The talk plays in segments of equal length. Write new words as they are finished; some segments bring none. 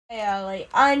Hey, Ollie,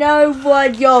 I know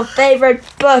what your favourite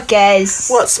book is.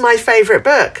 What's my favourite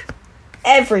book?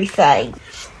 Everything.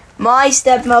 My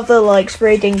stepmother likes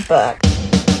reading books.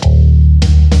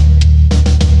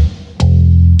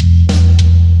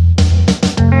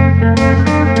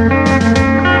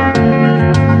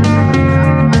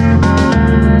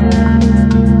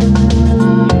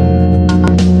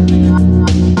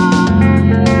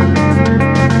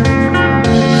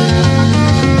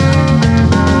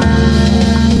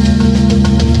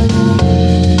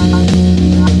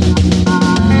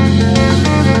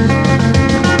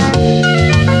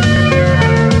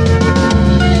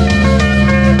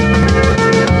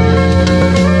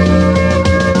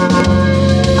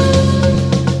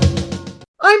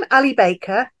 I'm Ali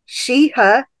Baker, she,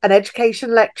 her, an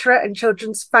education lecturer and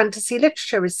children's fantasy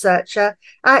literature researcher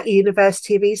at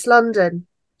University of East London.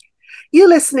 You're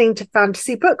listening to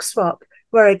Fantasy Book Swap,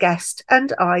 where a guest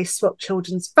and I swap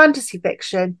children's fantasy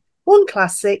fiction, one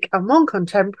classic and one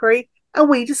contemporary, and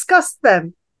we discuss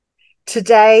them.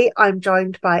 Today, I'm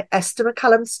joined by Esther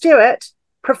MacCallum-Stewart,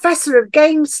 Professor of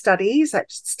Game Studies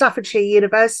at Staffordshire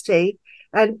University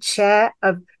and Chair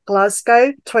of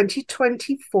Glasgow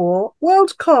 2024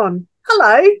 WorldCon.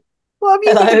 Hello. What have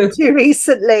you been up to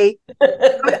recently?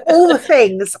 All the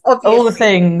things, obviously. All the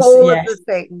things, All yes. of the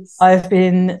things.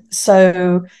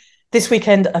 This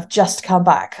weekend I've just come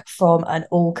back from an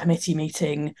all-committee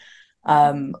meeting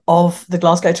of the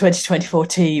Glasgow 2024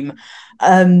 team.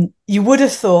 You would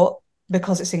have thought,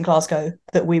 because it's in Glasgow,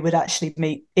 that we would actually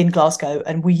meet in Glasgow,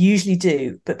 and we usually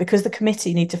do, but because the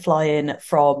committee need to fly in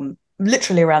from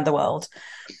literally around the world,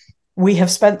 we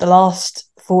have spent the last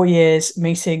 4 years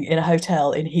meeting in a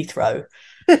hotel in Heathrow.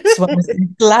 So I was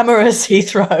in glamorous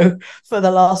Heathrow for the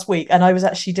last week, and I was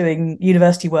actually doing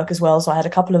university work as well, so I had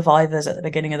a couple of vivas at the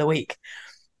beginning of the week.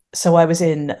 So I was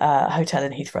in a hotel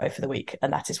in Heathrow for the week,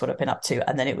 and that is what I've been up to.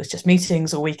 And then it was just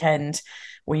meetings all weekend.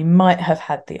 We might have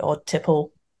had the odd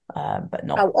tipple, but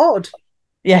not. How odd.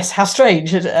 Yes, how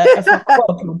strange.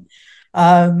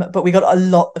 But we got a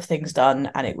lot of things done,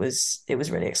 and it was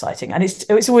really exciting. And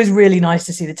it's always really nice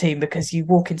to see the team, because you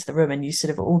walk into the room and you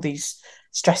sort of all these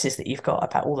stresses that you've got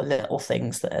about all the little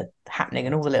things that are happening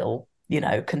and all the little,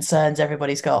 concerns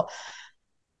everybody's got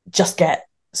just get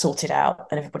sorted out,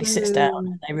 and everybody sits down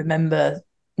and they remember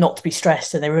not to be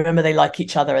stressed, and they remember they like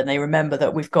each other, and they remember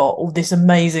that we've got all this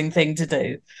amazing thing to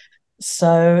do.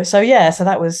 So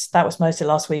that was most of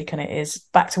last week, and it is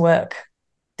back to work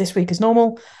this week as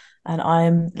normal. And I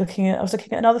was looking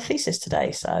at another thesis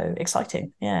today, so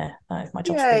exciting. Yeah, no, my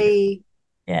job's Yay.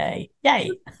 Yay.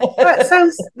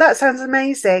 that sounds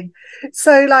amazing.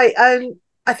 So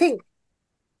I think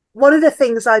one of the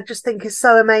things I just think is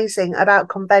so amazing about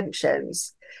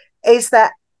conventions is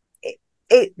that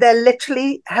they're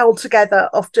literally held together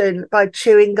often by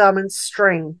chewing gum and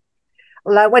string.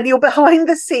 Like when you're behind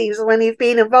the scenes and when you've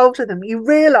been involved with them, you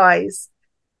realize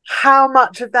how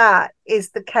much of that is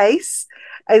the case.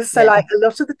 And so a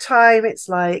lot of the time it's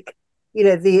like,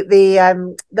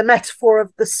 the metaphor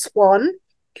of the swan,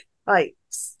 like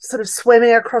sort of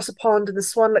swimming across a pond, and the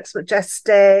swan looks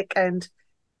majestic and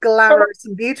glamorous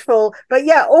and beautiful, but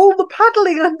all the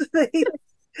paddling underneath.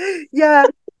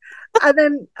 And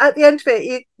then at the end of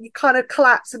it you kind of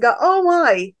collapse and go, oh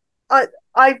my,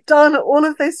 I've done all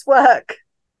of this work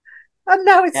and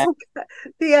now it's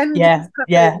the end.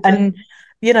 And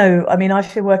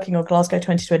I've been working on Glasgow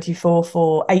 2024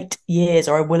 for 8 years,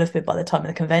 or I will have been by the time of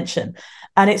the convention,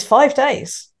 and it's 5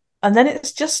 days, and then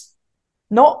it's just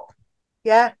not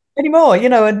anymore,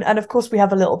 and of course we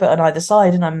have a little bit on either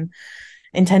side, and I'm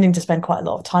intending to spend quite a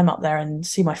lot of time up there and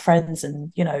see my friends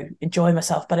and enjoy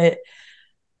myself, but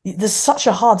there's such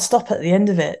a hard stop at the end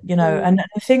of it, and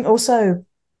I think also,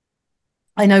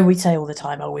 I know we say all the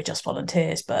time, oh, we're just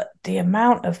volunteers, but the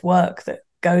amount of work that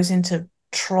goes into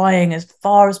trying as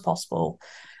far as possible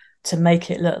to make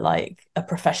it look like a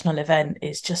professional event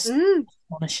is just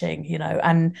astonishing,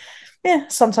 and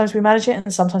sometimes we manage it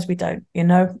and sometimes we don't, and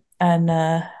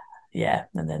then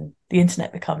the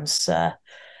internet becomes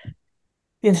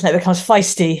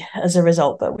feisty as a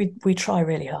result, but we try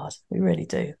really hard, we really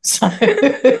do. So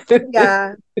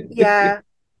I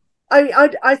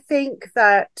think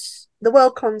that the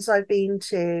WorldCons I've been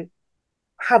to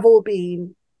have all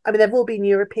been, they've all been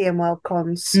European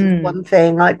WorldCons. One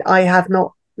thing, I have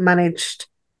not managed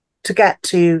to get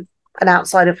to an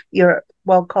outside of Europe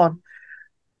WorldCon,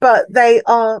 but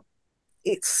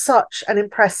it's such an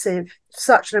impressive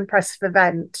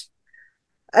event.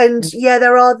 And yet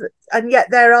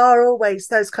there are always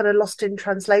those kind of lost in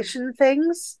translation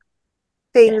things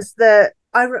that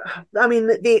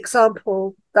the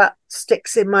example that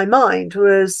sticks in my mind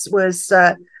was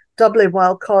Dublin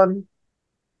WorldCon,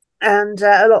 and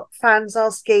a lot of fans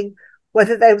asking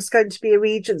whether there was going to be a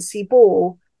Regency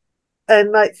ball,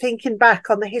 and like thinking back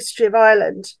on the history of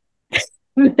Ireland.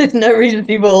 There's no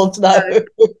Regency balls, no.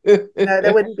 No,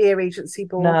 there wouldn't be a Regency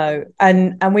ball. No,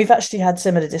 and we've actually had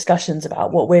similar discussions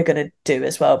about what we're going to do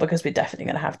as well, because we're definitely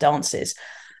going to have dances.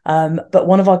 But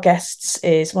one of our guests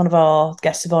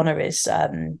of honour is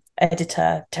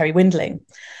editor Terry Windling,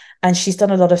 and she's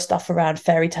done a lot of stuff around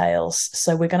fairy tales.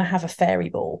 So we're going to have a fairy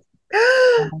ball,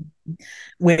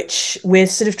 which we're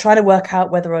sort of trying to work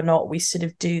out whether or not we sort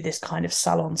of do this kind of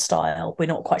salon style. We're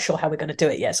not quite sure how we're going to do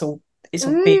it yet. So it's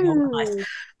all being organised,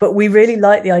 but we really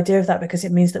like the idea of that, because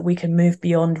it means that we can move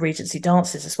beyond Regency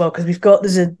dances as well. Because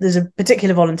there's a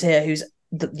particular volunteer who's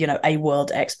a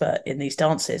world expert in these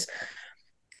dances,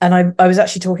 and I was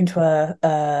actually talking to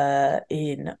her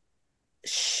in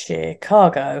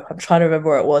Chicago. I'm trying to remember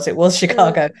where it was. It was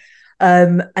Chicago,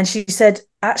 and she said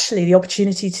actually the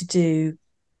opportunity to do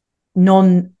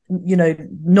not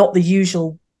the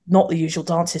usual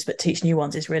dances, but teach new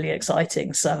ones is really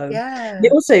exciting. So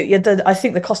also, I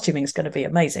think the costuming is going to be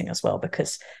amazing as well,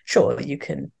 because sure, you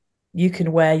can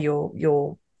wear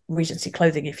your Regency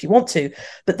clothing if you want to,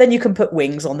 but then you can put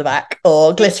wings on the back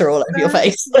or glitter all over your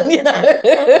face,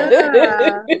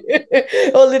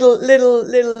 or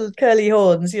little curly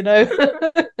horns,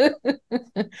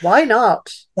 Why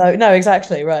not? No,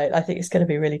 exactly right. I think it's going to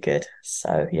be really good.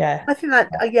 So yeah, I think that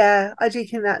I do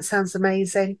think that sounds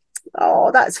amazing.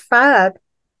 Oh, that's fab.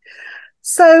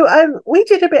 So we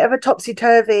did a bit of a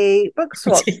topsy-turvy book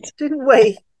swap, didn't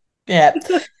we? Yeah,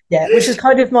 which is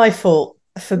kind of my fault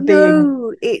for being...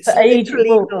 No, it's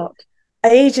literally not.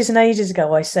 Ages and ages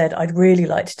ago, I said I'd really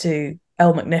like to do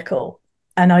Elle McNichol,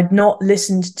 and I'd not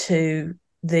listened to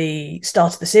the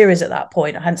start of the series at that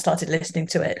point. I hadn't started listening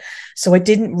to it, so I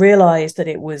didn't realise that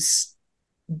it was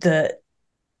the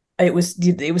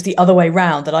other way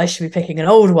round, that I should be picking an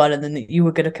old one and then you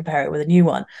were going to compare it with a new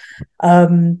one.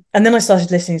 And then I started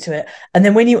listening to it, and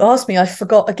then when you asked me, I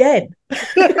forgot again.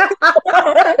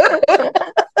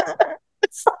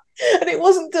 And it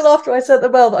wasn't until after I sent the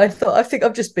mail that I thought, I think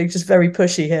I'm just being very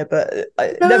pushy here, but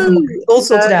never mind, it's all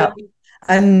sorted out.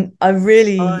 And I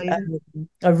really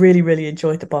really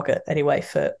enjoyed the pocket anyway,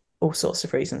 for all sorts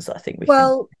of reasons that I think we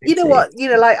can. You know what,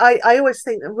 like I always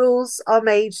think the rules are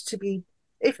made to be,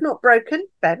 if not broken,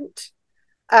 bent,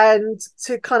 and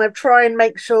to kind of try and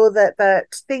make sure that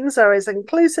things are as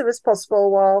inclusive as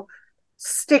possible while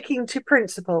sticking to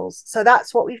principles. So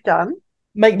that's what we've done.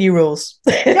 Make new rules.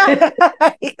 Yeah,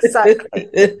 exactly.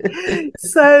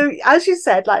 So as you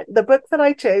said, like, the book that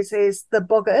I chose is The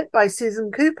Boggart by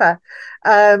Susan Cooper,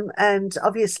 and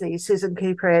obviously Susan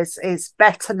Cooper is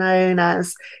better known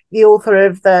as the author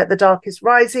of the Darkest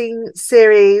Rising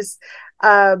series,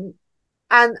 and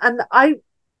I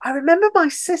remember my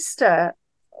sister,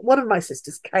 one of my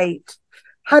sisters, Kate,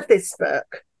 had this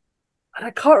book, and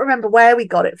I can't remember where we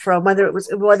got it from, whether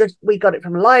we got it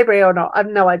from a library or not. I have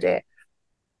no idea.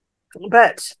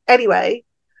 But anyway,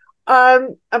 I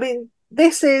mean,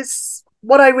 this is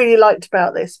what I really liked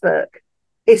about this book,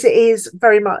 is it is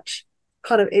very much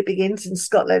kind of, it begins in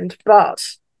Scotland, but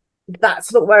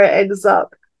that's not where it ends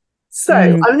up. So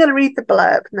I'm going to read the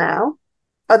blurb now.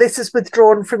 Oh, this is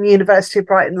withdrawn from University of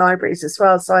Brighton libraries as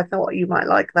well, so I thought you might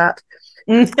like that.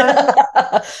 One of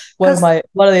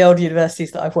the old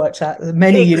universities that I've worked at.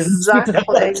 Many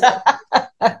universities.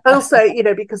 Also,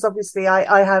 because obviously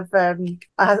I have a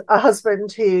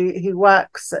husband who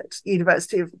works at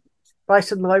University of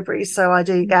Brighton Library, so I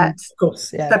do get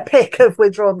the pick of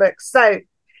withdrawn books. So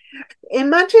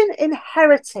imagine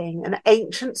inheriting an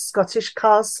ancient Scottish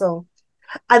castle,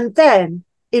 and then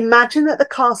imagine that the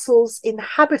castle's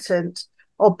inhabitant,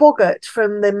 or boggart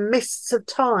from the mists of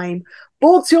time,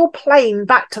 boards your plane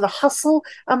back to the hustle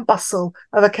and bustle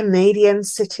of a Canadian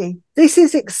city. This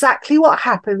is exactly what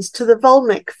happens to the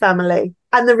Volnick family,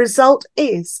 and the result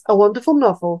is a wonderful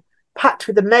novel packed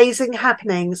with amazing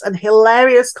happenings and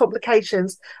hilarious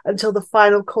complications until the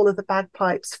final call of the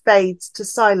bagpipes fades to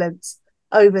silence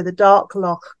over the dark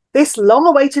loch. This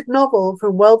long-awaited novel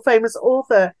from world-famous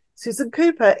author Susan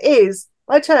Cooper is,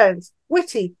 by turns,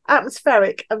 witty,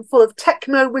 atmospheric, and full of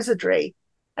techno-wizardry.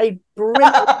 A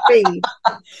brilliant read,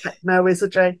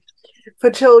 techno-wizardry, for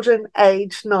children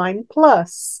aged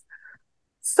 9+.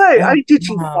 So, did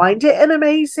you find it an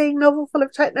amazing novel full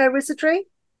of techno-wizardry?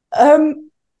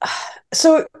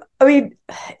 So, I mean,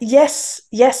 yes,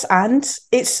 and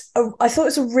I thought it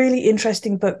was a really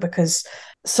interesting book, because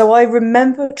I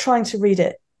remember trying to read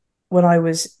it when I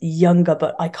was younger,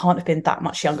 but I can't have been that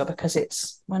much younger,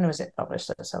 because when was it published?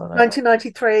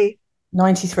 1993.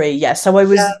 93, yeah. So I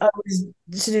was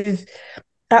sort of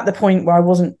at the point where I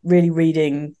wasn't really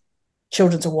reading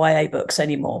children's or YA books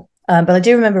anymore. But I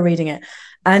do remember reading it.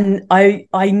 And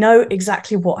I know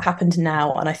exactly what happened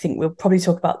now. And I think we'll probably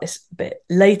talk about this a bit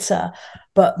later.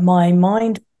 But my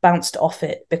mind bounced off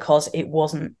it because it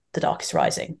wasn't The Darkest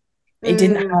Rising. It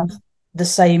didn't have the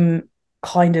same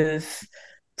kind of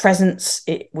presence.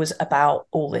 It was about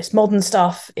all this modern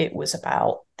stuff. It was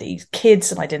about these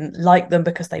kids, and I didn't like them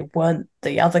because they weren't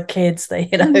the other kids.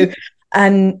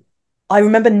 And I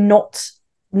remember not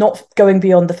going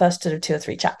beyond the first 2 or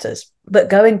 3 chapters, but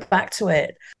going back to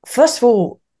it. First of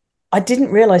all, I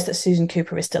didn't realize that Susan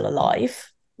Cooper is still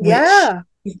alive. Yeah,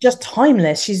 which is just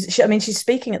timeless. She's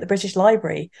speaking at the British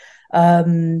Library,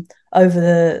 over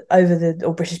the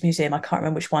or British Museum. I can't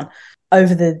remember which one.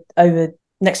 Over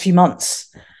next few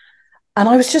months, and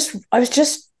I was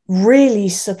just really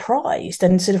surprised,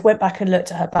 and sort of went back and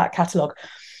looked at her back catalogue.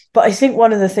 But I think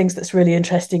one of the things that's really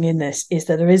interesting in this is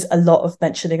that there is a lot of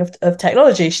mentioning of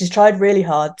technology. She's tried really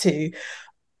hard to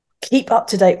keep up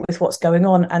to date with what's going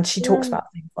on. And she talks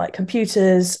about things like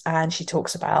computers, and she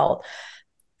talks about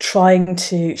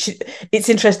it's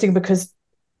interesting because,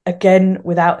 again,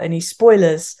 without any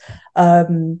spoilers,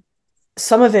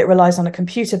 some of it relies on a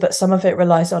computer, but some of it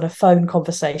relies on a phone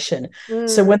conversation.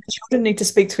 So when the children need to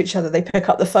speak to each other, they pick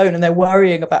up the phone and they're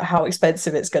worrying about how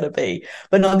expensive it's going to be.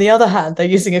 But on the other hand, they're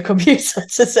using a computer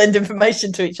to send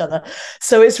information to each other.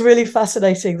 So it's really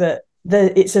fascinating that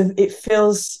it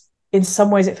feels, in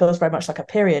some ways, it feels very much like a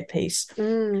period piece.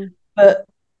 But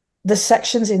the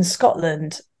sections in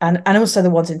Scotland and also the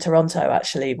ones in Toronto,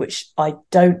 actually, which I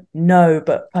don't know,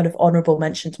 but kind of honourable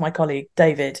mention to my colleague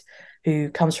David,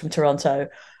 who comes from Toronto,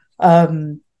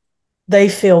 they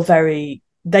feel very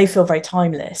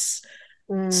timeless.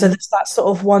 So there's that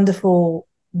sort of wonderful,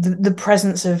 the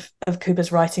presence of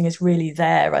Cooper's writing is really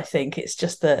there. I think it's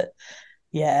just that,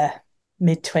 yeah,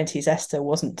 mid-20s Esther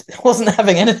wasn't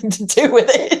having anything to do with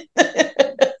it.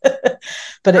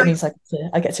 But it means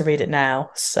I get to read it now.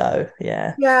 So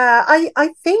yeah. Yeah, I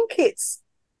think it's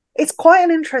quite an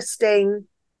interesting.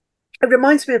 It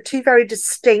reminds me of 2 very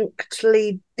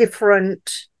distinctly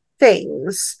different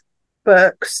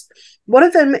books. One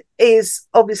of them is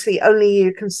obviously Only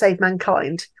You Can Save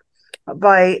Mankind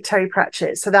by Terry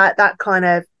Pratchett. So that kind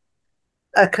of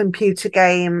a computer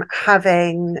game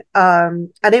having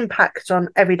an impact on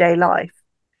everyday life,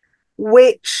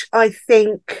 which I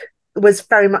think was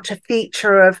very much a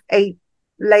feature of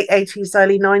late 80s,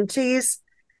 early 90s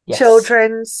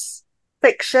children's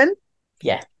fiction.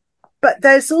 Yeah. But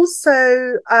there's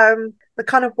also the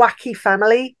kind of wacky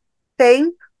family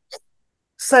thing.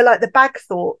 So like the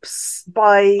Bagthorpes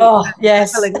by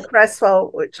Helen Cresswell,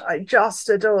 which I just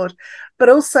adored. But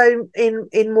also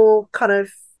in more kind of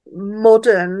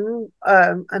modern,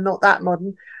 and not that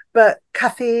modern, but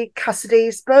Kathy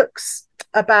Cassidy's books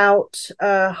about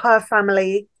her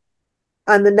family,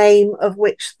 and the name of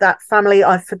which that family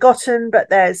I've forgotten. But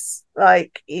there's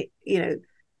like,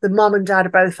 the mum and dad are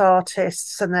both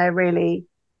artists, and they're really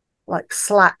like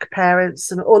slack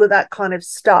parents and all of that kind of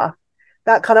stuff.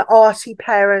 That kind of arty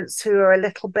parents who are a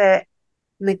little bit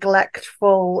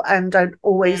neglectful and don't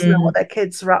always know what their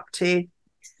kids are up to.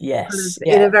 Yes.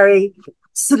 In a very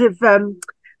sort of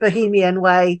bohemian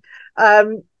way.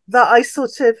 That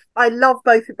I love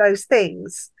both of those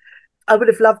things. I would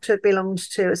have loved to have belonged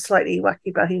to a slightly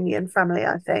wacky bohemian family,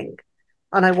 I think.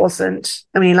 And I wasn't.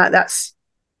 I mean, like, that's,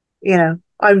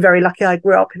 I'm very lucky I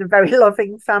grew up in a very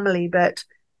loving family, but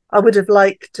I would have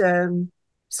liked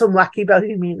some wacky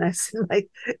bohemianness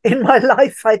in my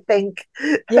life, I think.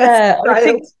 Yeah, I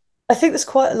think there's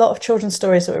quite a lot of children's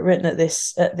stories that were written at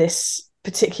this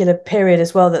particular period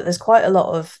as well, that there's quite a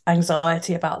lot of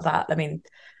anxiety about that. I mean,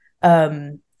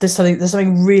 there's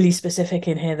something really specific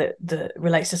in here that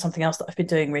relates to something else that I've been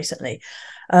doing recently.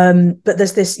 But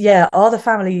there's this, are the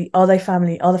family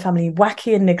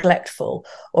wacky and neglectful,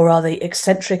 or are they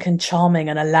eccentric and charming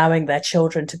and allowing their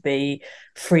children to be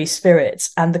free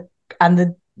spirits? And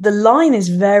the line is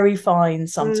very fine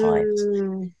sometimes.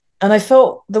 And I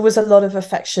felt there was a lot of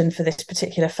affection for this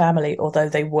particular family, although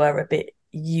they were a bit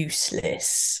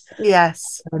useless.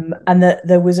 Yes. And that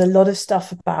there was a lot of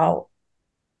stuff about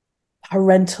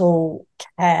parental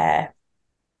care,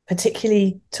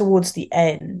 particularly towards the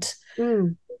end,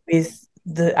 with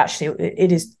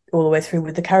it is all the way through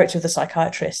with the character of the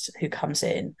psychiatrist who comes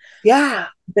in. Yeah.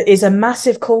 That is a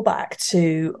massive callback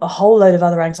to a whole load of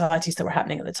other anxieties that were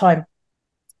happening at the time.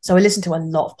 So I listen to a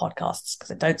lot of podcasts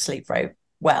because I don't sleep very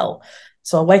well.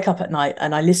 So I wake up at night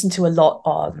and I listen to a lot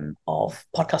of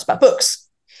podcasts about books,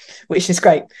 which is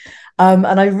great. And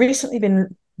I've recently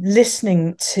been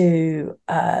listening to,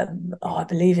 I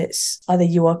believe it's either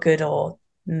You Are Good or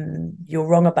you're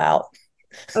wrong about.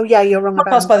 Oh yeah, you're wrong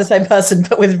Podcast about. by the same person,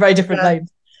 but with very different Yeah.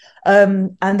 names.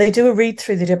 And they do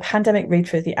a pandemic read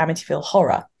through of the Amityville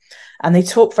Horror. And they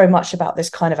talk very much about this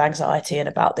kind of anxiety and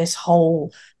about this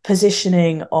whole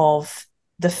positioning of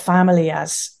the family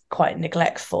as quite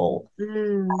neglectful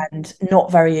and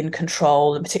not very in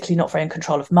control, and particularly not very in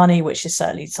control of money, which is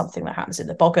certainly something that happens in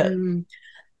the Boggart.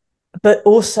 But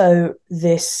also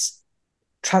this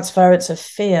transference of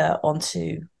fear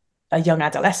onto a young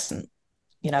adolescent,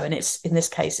 and in this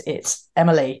case, it's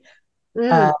Emily.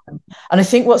 And I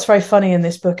think what's very funny in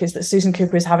this book is that Susan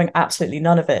Cooper is having absolutely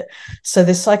none of it. So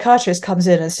this psychiatrist comes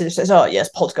in and says, oh yes,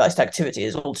 poltergeist activity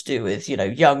is all to do with,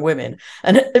 young women.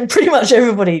 And pretty much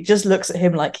everybody just looks at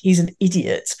him like he's an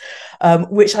idiot,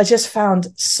 which I just found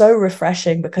so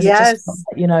refreshing, because it just,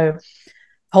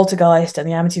 poltergeist and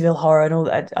the Amityville Horror and all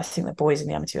that. I think the boys in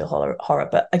the Amityville horror.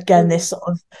 But again, this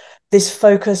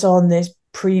focus on this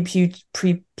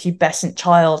prepubescent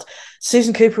child.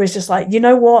 Susan Cooper is just like, you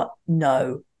know what?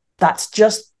 No, that's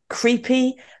just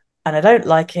creepy and I don't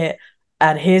like it.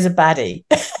 And here's a baddie.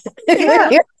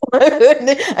 Yeah.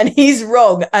 And he's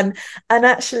wrong. And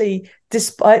actually,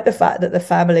 despite the fact that the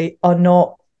family are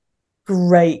not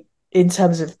great in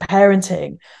terms of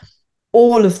parenting,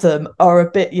 all of them are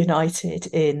a bit united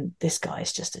in, this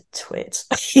guy's just a twit.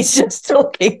 He's just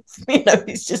talking,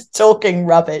 he's just talking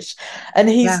rubbish. And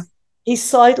he's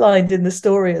sidelined in the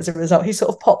story as a result. He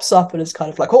sort of pops up and is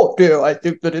kind of like, oh dear, I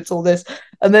think that it's all this.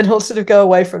 And then he'll sort of go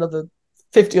away for another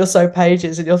 50 or so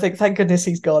pages and you'll think, thank goodness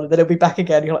he's gone. And then he'll be back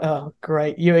again. You're like, oh,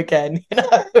 great, you again.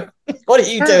 What are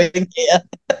you doing here?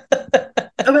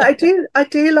 I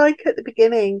do like at the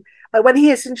beginning, like when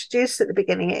he is introduced at the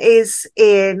beginning, it is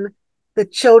in the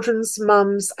children's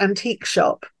mum's antique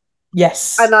shop.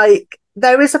 Yes. And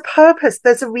there is a purpose,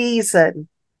 there's a reason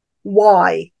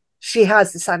why she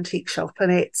has this antique shop,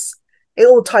 and it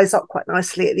all ties up quite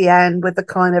nicely at the end with the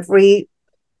kind of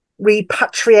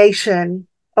repatriation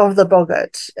of the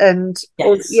Boggart, and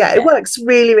it works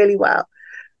really, really well.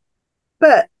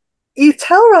 But you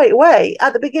tell right away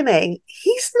at the beginning,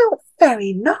 he's not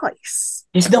very nice.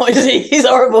 He's not, is he? He's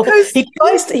horrible. He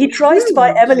tries to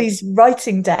buy Emily's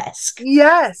writing desk.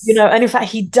 Yes. And in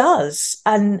fact he does.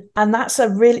 And that's a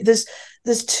really, there's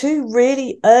two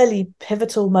really early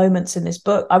pivotal moments in this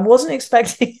book. I wasn't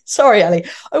expecting, sorry, Ali,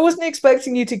 I wasn't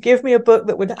expecting you to give me a book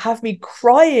that would have me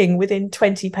crying within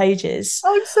 20 pages.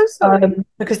 Oh, I'm so sorry.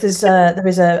 Because there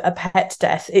is a pet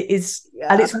death. It is,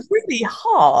 and it's really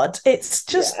hard. It's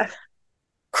just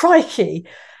crikey.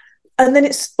 And then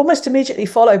it's almost immediately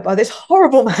followed by this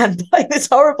horrible man buying this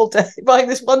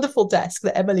wonderful desk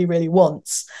that Emily really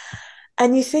wants.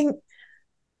 And you think,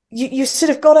 you sort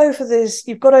of got over this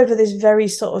very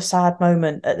sort of sad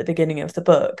moment at the beginning of the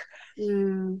book.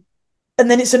 And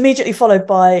then it's immediately followed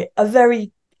by a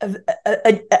very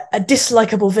a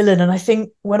dislikable villain. And I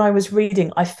think when I was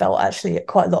reading, I felt actually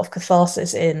quite a lot of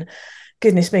catharsis in,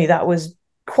 goodness me, that was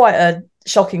quite a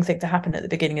shocking thing to happen at the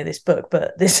beginning of this book,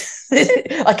 but this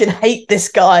I can hate this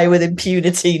guy with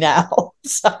impunity now,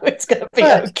 so it's going to be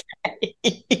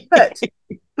okay. But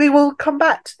we will come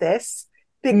back to this,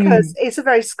 because it's a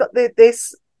very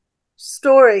this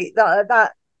story,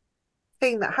 that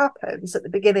thing that happens at the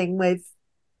beginning with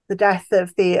the death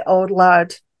of the old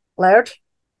Laird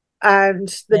and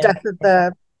the death of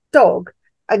the dog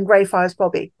and Greyfriars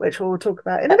Bobby, which we'll talk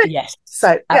about in a bit. Yes.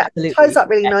 So it ties up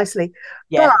really nicely.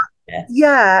 But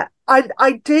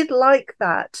I did like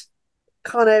that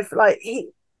kind of, like,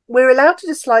 we're allowed to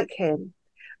dislike him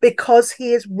because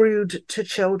he is rude to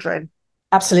children.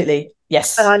 Absolutely.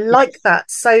 Yes. And I like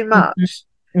that so much.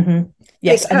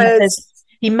 Yes. Because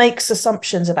he makes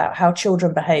assumptions about how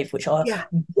children behave, which are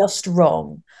just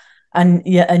wrong. And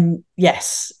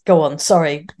yes, go on.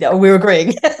 Sorry, we're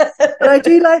agreeing. But I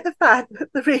do like the fact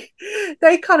that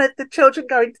the children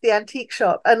go into the antique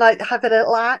shop and like have a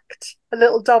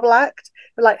little double act.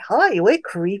 They're like, "Hi, we're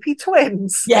creepy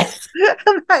twins." Yes,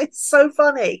 and that's so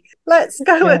funny. Let's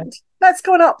go and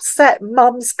upset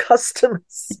Mum's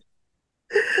customers.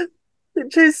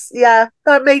 Which is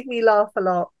that made me laugh a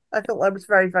lot. I thought that was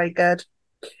very, very good.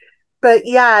 But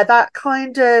that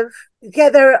kind of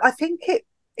I think it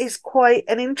is quite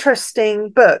an interesting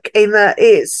book in that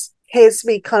here's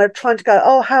me kind of trying to go,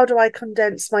 oh, how do I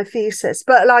condense my thesis?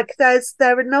 But like there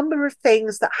are a number of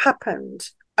things that happened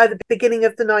at the beginning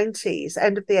of the 90s,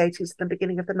 end of the 80s, and the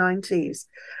beginning of the 90s.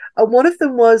 And one of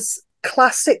them was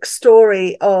classic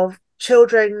story of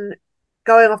children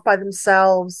going off by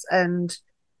themselves and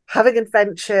having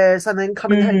adventures and then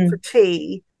coming home for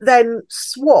tea, then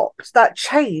that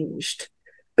changed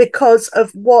because of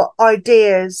what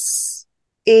ideas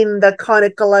in the kind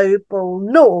of global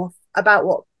north about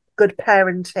what good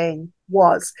parenting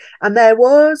was. And there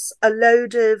was a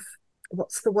load of,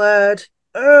 what's the word?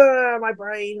 My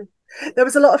brain. There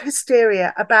was a lot of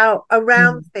hysteria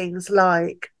around things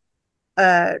like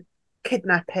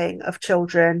kidnapping of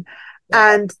children.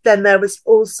 Yeah. And then there was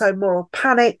also moral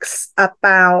panics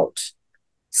about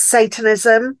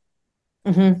Satanism.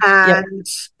 Mm-hmm. And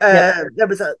there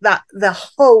was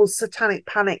the whole satanic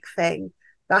panic thing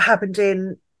that happened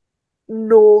in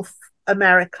North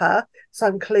America, so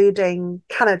including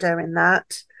Canada in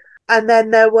that. And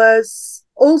then there was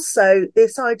also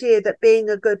this idea that being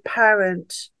a good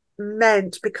parent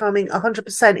meant becoming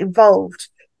 100% involved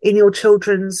in your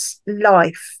children's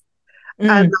life,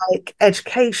 and like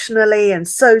educationally and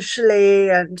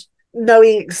socially, and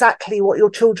knowing exactly what your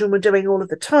children were doing all of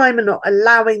the time and not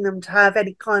allowing them to have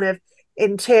any kind of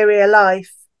interior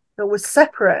life that was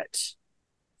separate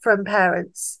from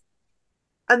parents.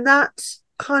 And that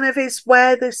kind of is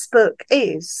where this book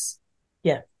is.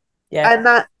 Yeah. And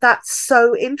that's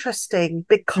so interesting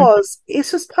because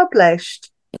it was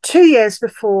published 2 years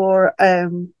before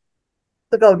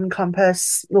The Golden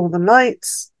Compass, Northern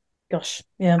Lights. Gosh,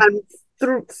 yeah. And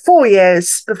 4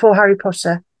 years before Harry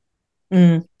Potter.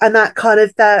 And that kind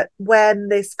of when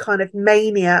this kind of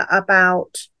mania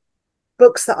about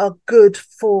books that are good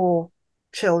for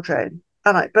children,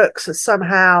 and like books are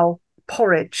somehow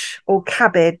porridge or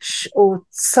cabbage or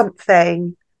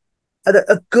something that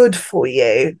are good for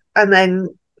you, and then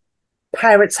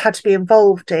parents had to be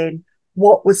involved in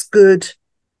what was good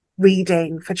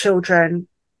reading for children,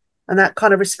 and that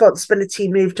kind of responsibility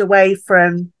moved away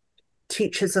from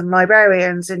teachers and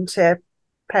librarians into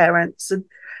parents, and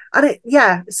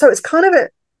so it's kind of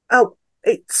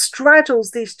it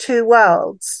straddles these two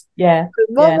worlds. In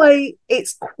one way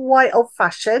it's quite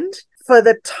old-fashioned for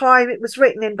the time it was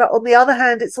written in, but on the other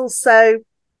hand it's also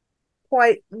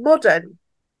quite modern.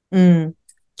 And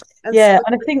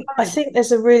I think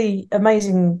there's a really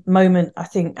amazing moment, I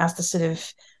think, as the sort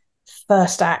of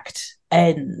first act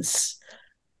ends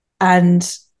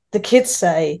and the kids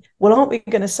say, well, aren't we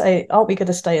going to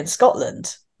stay in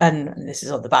Scotland? And this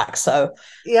is on the back. So,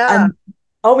 and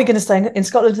are we going to stay in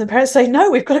Scotland? And the parents say,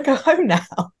 no, we've got to go home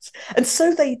now. And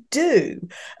so they do.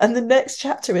 And the next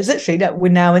chapter is literally that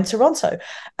we're now in Toronto.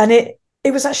 And it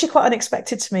was actually quite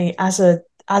unexpected to me as a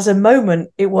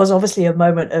moment. It was obviously a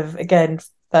moment of, again,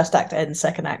 first act ends,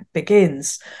 second act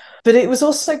begins. But it was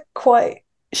also quite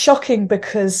shocking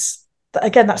because,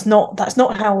 again, that's not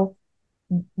how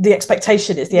the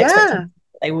expectation is. The expectation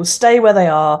they will stay where they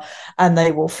are and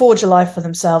they will forge a life for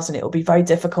themselves, and it will be very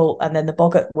difficult, and then the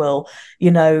boggart will,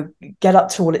 get up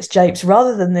to all its japes,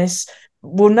 rather than this,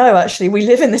 well, no, actually we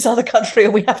live in this other country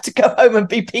and we have to go home and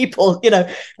be people.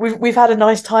 We've had a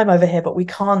nice time over here, but we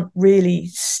can't really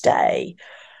stay.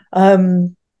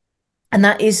 And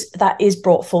that is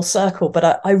brought full circle.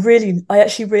 But I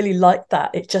actually really liked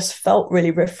that. It just felt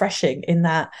really refreshing in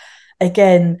that,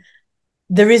 again,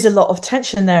 there is a lot of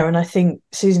tension there, and I think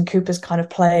Susan Cooper's kind of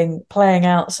playing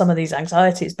out some of these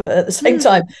anxieties, but at the same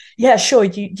time, sure,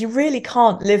 you really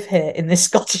can't live here in this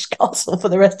Scottish castle for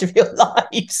the rest of your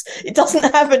lives. It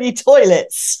doesn't have any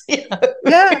toilets,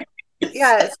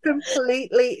 it's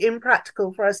completely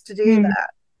impractical for us to do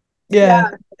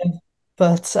that.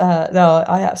 But no,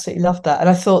 I absolutely loved that, and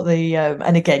I thought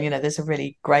and again, there's a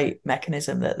really great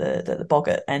mechanism that the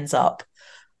boggart ends up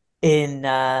in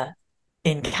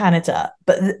Canada,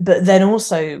 but then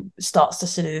also starts to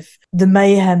sort of the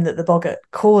mayhem that the boggart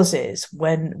causes,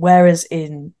 whereas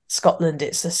in Scotland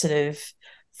it's a sort of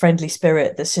friendly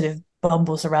spirit that sort of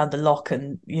bumbles around the loch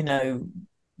and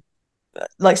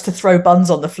likes to throw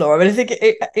buns on the floor. I mean, I think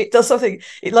it does something.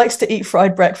 It likes to eat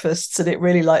fried breakfasts and it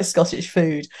really likes Scottish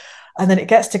food. And then it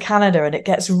gets to Canada and it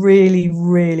gets really,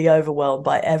 really overwhelmed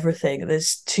by everything.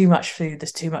 There's too much food,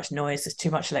 there's too much noise, there's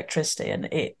too much electricity, and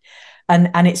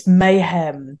it's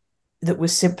mayhem that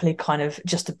was simply kind of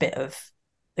just a bit of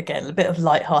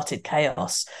light-hearted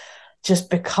chaos, just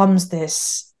becomes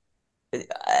this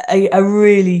a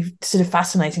really sort of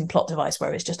fascinating plot device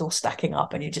where it's just all stacking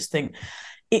up and you just think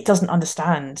it doesn't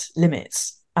understand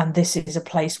limits, and this is a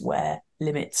place where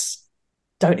limits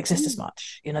don't exist as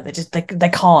much. They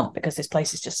can't, because this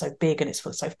place is just so big and it's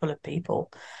so full of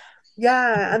people.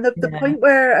 And the point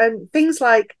where things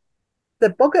like the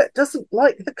boggart doesn't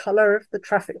like the colour of the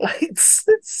traffic lights.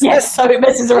 So it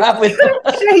messes around with them.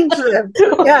 Change them.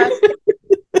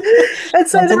 And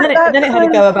so then it had to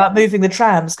go about moving the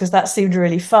trams, because that seemed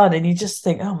really fun, and you just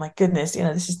think, oh my goodness,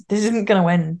 this isn't going to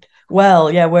end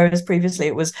well. Whereas previously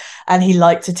it was, and he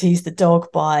liked to tease the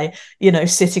dog by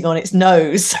sitting on its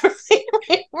nose.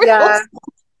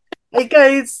 it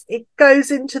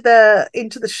goes into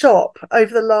the shop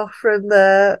over the loft from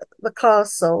the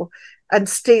castle and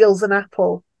steals an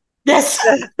apple. Yes,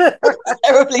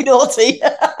 terribly naughty.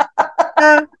 Yeah,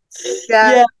 yeah.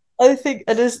 Yeah, I think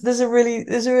and there's a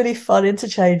really fun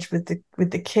interchange with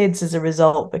the kids as a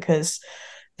result because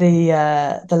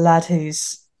the lad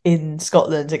who's in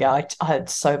Scotland again, I'm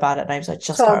so bad at names, I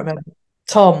just can't Tom. remember.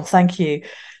 Tom, thank you.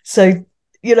 So,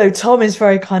 Tom is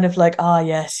very kind of like,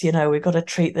 yes, we've got to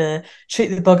treat the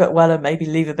boggart well and maybe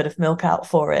leave a bit of milk out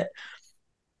for it.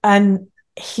 And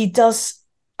he does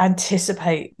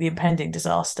anticipate the impending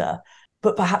disaster,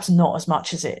 but perhaps not as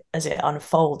much as it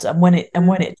unfolds. And when it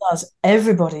does,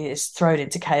 everybody is thrown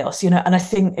into chaos, And I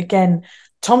think again,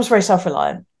 Tom's very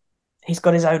self-reliant. He's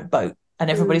got his own boat,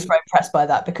 and everybody's very impressed by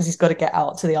that because he's got to get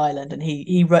out to the island, and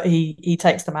he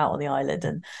takes them out on the island,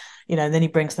 and then he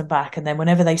brings them back, and then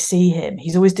whenever they see him,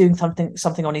 he's always doing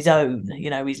something on his own.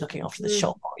 He's looking after the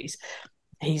shop, or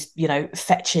he's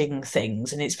fetching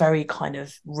things, and it's very kind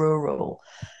of rural.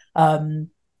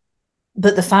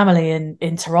 But the family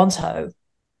in Toronto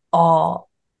are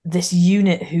this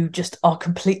unit who just are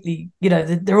completely,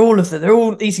 they're all of them. They're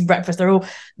all eating breakfast. They're all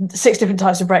 6 different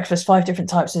types of breakfast, 5 different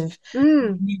types of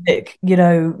music,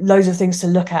 loads of things to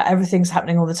look at. Everything's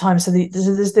happening all the time. So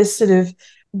there's this sort of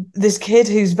this kid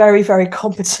who's very, very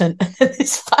competent, and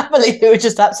this family who are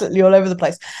just absolutely all over the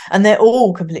place. And they're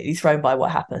all completely thrown by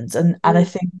what happens. And I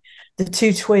think the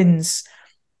two twins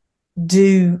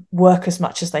do work as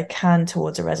much as they can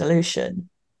towards a resolution.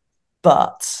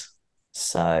 But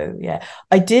so, yeah,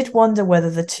 I did wonder whether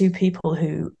the two people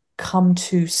who come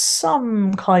to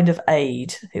some kind of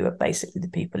aid, who are basically the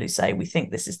people who say, we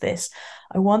think this is this,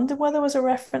 I wonder whether there was a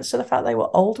reference to the fact they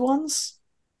were old ones.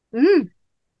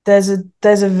 There's a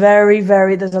very,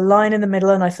 very, there's a line in the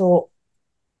middle, and I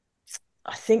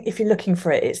think if you're looking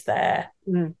for it, it's there.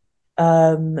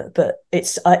 But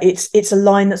it's a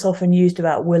line that's often used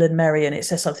about Will and Mary, and it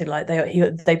says something like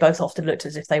they both often looked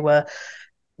as if they were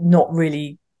not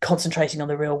really concentrating on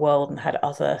the real world and had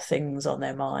other things on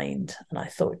their mind. And I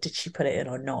thought, did she put it in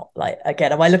or not? Like,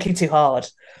 again, am I looking too hard?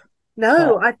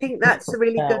 No, I think that's a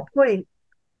really good point.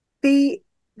 The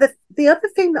other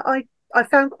thing that I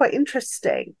found quite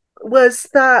interesting was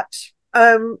that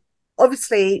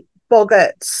obviously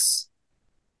boggarts,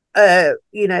 they're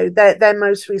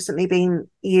most recently being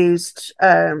used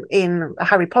in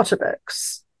Harry Potter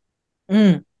books.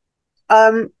 And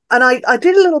I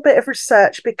did a little bit of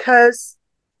research because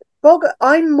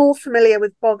I'm more familiar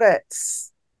with boggarts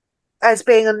as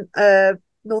being a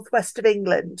north of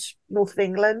England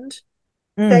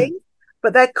thing,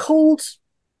 but they're called.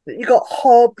 You've got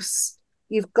hobs,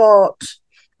 you've got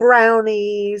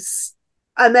brownies,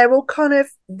 and they're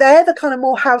the kind of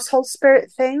more household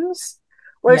spirit things.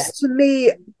 Whereas to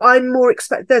me, I'm more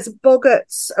there's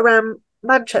boggarts around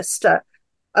Manchester,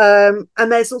 and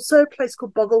there's also a place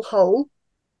called Boggle Hole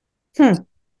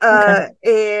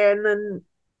in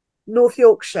North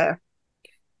Yorkshire.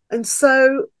 And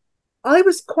so I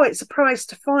was quite surprised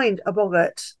to find a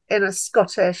boggart in a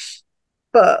Scottish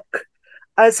book.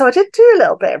 So I did do a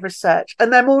little bit of research,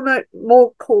 and they're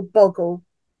more called boggles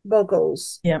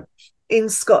in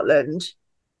Scotland.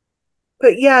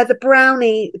 But yeah, the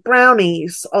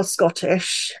brownies are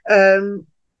Scottish.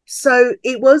 So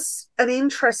it was an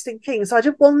interesting thing. So I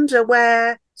did wonder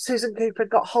where Susan Cooper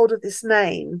got hold of this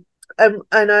name. And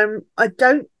I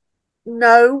don't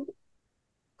know.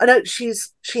 I know she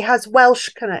has Welsh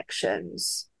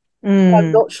connections.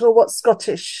 I'm not sure what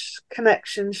Scottish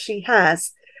connections she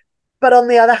has. But on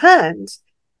the other hand,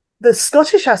 the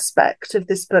Scottish aspect of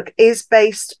this book is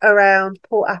based around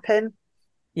Port Appin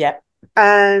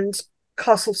and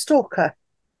Castle Stalker.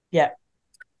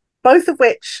 Both of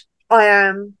which I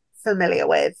am familiar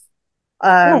with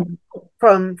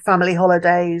from family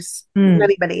holidays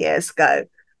many, many years ago.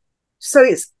 So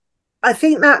I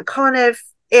think that kind of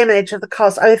image of the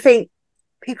castle, I think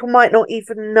people might not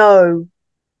even know,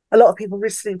 a lot of people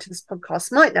listening to this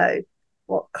podcast might know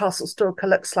what Castle Stalker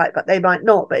looks like, but they might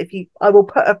not. But I'll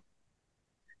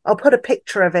put a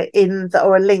picture of it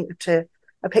or a link to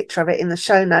a picture of it in the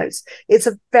show notes. It's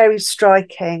a very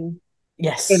striking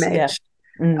image.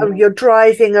 You're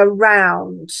driving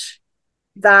around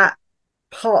that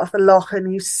part of the loch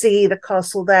and you see the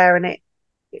castle there, and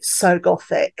it's so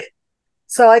gothic.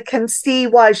 So I can see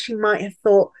why she might have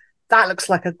thought that looks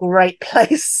like a great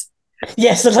place.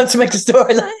 Yes, I'd love to make a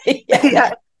storyline.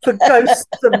 For ghosts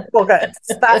and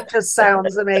boggarts. That just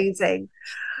sounds amazing.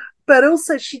 But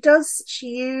also she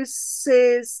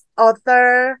uses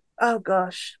other, oh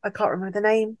gosh, I can't remember the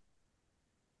name.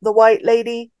 The white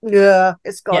lady. Yeah,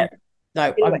 it's gone.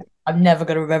 No, anyway, I'm never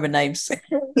going to remember names.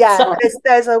 Yeah, So,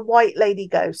 there's a white lady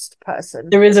ghost person.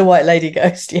 there is a white lady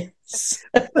ghost, yes.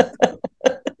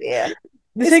 Yeah,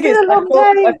 The it's thing been is, a long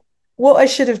day. what I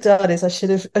should have done is I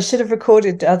should have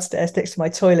recorded downstairs next to my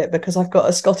toilet, because I've got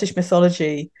a Scottish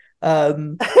mythology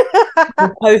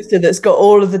poster that's got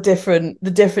all of the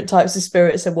different types of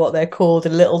spirits and what they're called,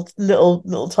 and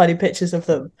little tiny pictures of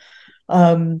them.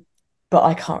 But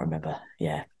I can't remember.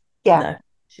 Yeah, Yeah. no,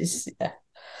 she's yeah.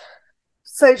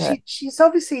 So But, she's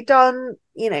obviously done,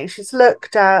 she's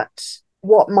looked at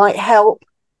what might help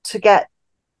to get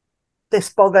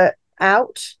this boggart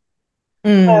out.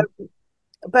 mm,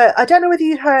 But I don't know whether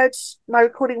you heard my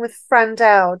recording with Fran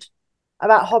Dowd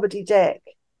about Hobbity Dick.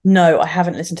 no, I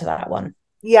haven't listened to that one.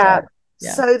 Yeah. So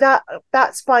yeah. So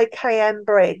that's by K.M.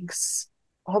 Briggs,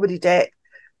 Hobbity Dick,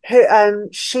 who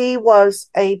she was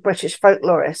a British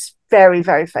folklorist, very,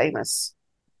 very famous.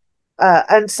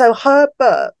 And so her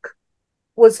book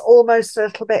was almost a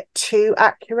little bit too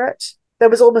accurate. There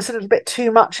was almost a little bit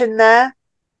too much in there.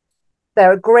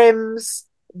 There are Grimms,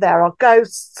 there are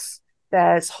ghosts,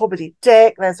 there's Hobbity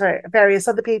Dick, there's various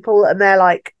other people, and they're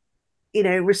like,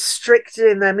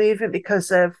 restricted in their movement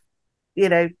because of,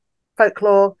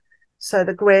 folklore. So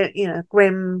the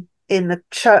Grimm in the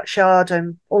churchyard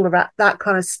and all of that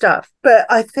kind of stuff. But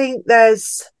I think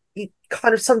you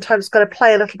kind of sometimes got to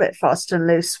play a little bit fast and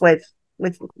loose with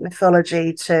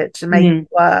mythology to make it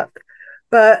work.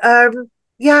 But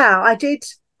yeah, I did.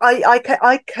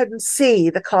 I can see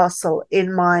the castle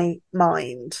in my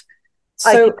mind.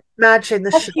 I So can imagine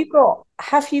the shop.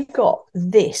 have you got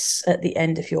this at the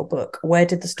end of your book? Where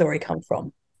did the story come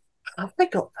from? Have I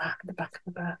got that in the back of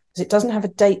the book? Because it doesn't have a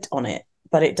date on it,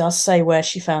 but it does say where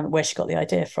she got the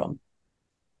idea from.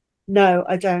 No,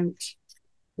 I don't.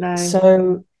 No.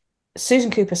 So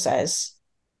Susan Cooper says,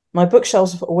 my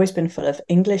bookshelves have always been full of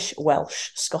English,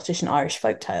 Welsh, Scottish, and Irish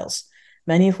folk tales,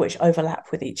 many of which overlap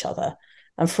with each other.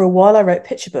 And for a while, I wrote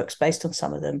picture books based on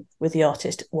some of them with the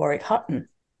artist Warwick Hutton.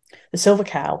 The Silver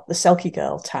Cow, The Selkie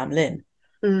Girl, Tam Lin.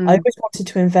 I always wanted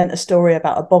to invent a story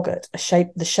about a boggart,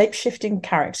 the shape-shifting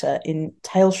character in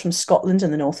Tales from Scotland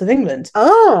and the north of England.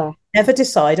 Oh. Never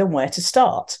decide on where to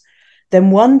start.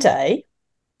 Then one day,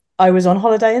 I was on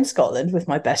holiday in Scotland with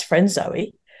my best friend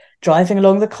Zoe, driving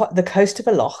along the coast of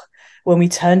a loch, when we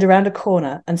turned around a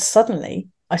corner and suddenly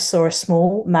I saw a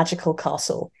small magical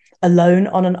castle, alone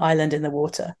on an island in the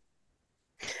water.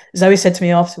 Zoe said to me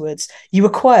afterwards, you were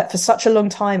quiet for such a long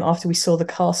time after we saw the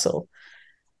castle.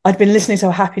 I'd been listening to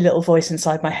a happy little voice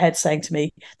inside my head saying to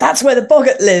me, that's where the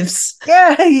boggart lives.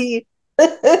 Yay!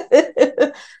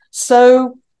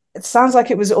 So it sounds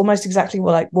like it was almost exactly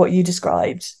what you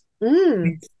described.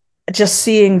 Just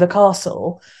seeing the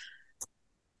castle,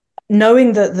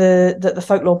 knowing that the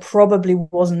folklore probably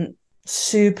wasn't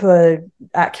super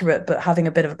accurate, but having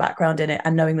a bit of a background in it,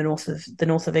 and knowing the north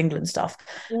of England stuff,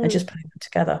 and just putting them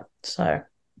together. So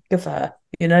good for her,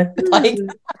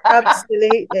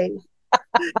 Absolutely.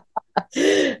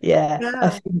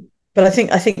 Yeah. I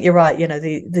think you're right.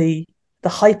 The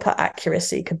hyper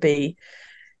accuracy can be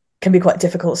quite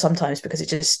difficult sometimes, because it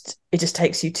just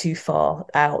takes you too far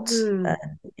out.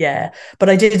 Yeah, but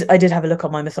I did have a look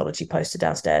on my mythology poster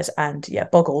downstairs, and yeah,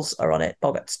 boggles are on it,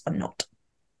 boggarts are not.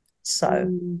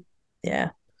 So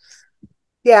yeah.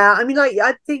 I mean, like,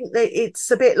 I think that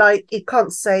it's a bit like, you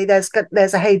can't say there's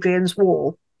a Hadrian's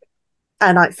Wall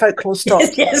and like folklore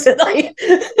stops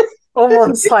on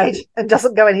one side and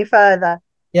doesn't go any further.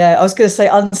 Yeah, I was going to say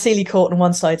Unseelie Court on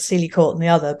one side, Sealy Court on the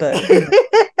other, but yeah,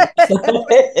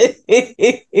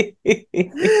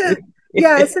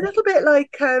 it's a little bit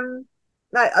like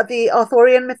the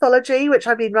Arthurian mythology, which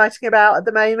I've been writing about at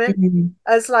the moment,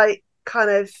 as like kind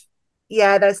of,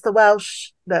 there's the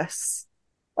Welshness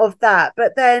of that,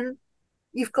 but then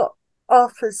you've got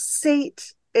Arthur's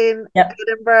seat in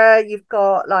Edinburgh, you've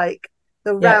got like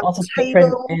the round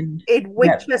table in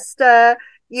Winchester.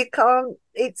 You can't,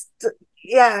 it's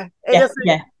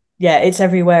it's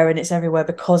everywhere, and it's everywhere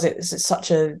because it's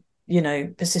such a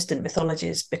persistent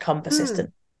mythologies become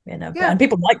persistent, and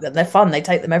people like them, they're fun, they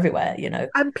take them everywhere,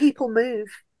 and people move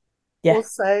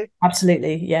also.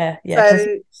 Absolutely. So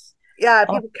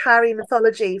people carry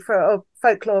mythology or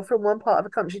folklore from one part of a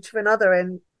country to another,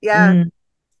 and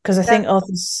because I think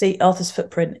Arthur's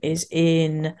footprint is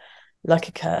in like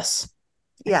a curse.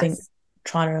 I think,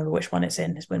 trying to remember which one it's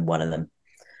in, has been one of them,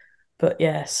 but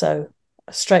so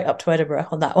straight up to Edinburgh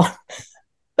on that one.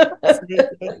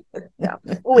 Absolutely.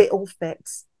 It all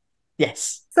fits.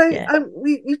 Yes. So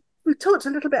we talked a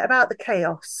little bit about the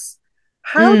chaos.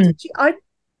 How did you?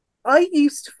 I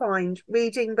used to find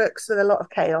reading books with a lot of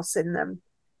chaos in them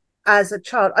as a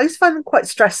child. I used to find them quite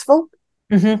stressful.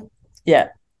 Yeah.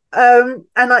 And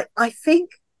I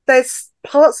think there's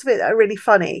parts of it that are really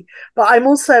funny, but I'm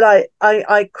also like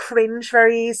I cringe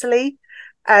very easily,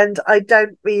 and I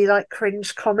don't really like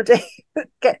cringe comedy. It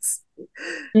gets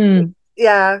Mm.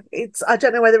 yeah, it's I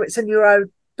don't know whether it's a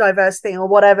neurodiverse thing or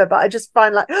whatever, but I just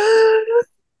find like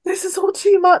this is all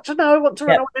too much, and now I want to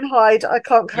run Yep. away and hide. I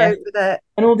can't Yeah. cope with it.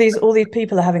 And all these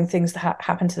people are having things that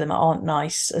happen to them that aren't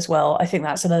nice as well. I think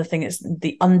that's another thing. It's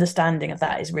the understanding of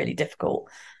that is really difficult.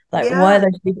 Like, why are Yeah.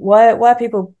 those people, why are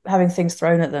people having things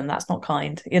thrown at them? That's not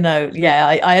kind. Yeah,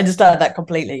 I understand that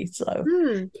completely. So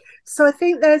Hmm. So I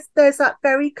think there's that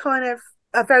very kind of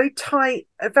a very tight,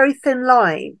 a very thin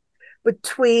line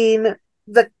between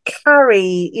the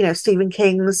Carrie, Stephen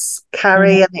King's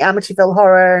Carrie Mhm. and the Amityville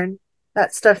Horror and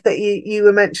that stuff that you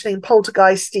were mentioning,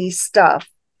 poltergeisty stuff,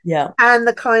 Yeah. and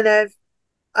the kind of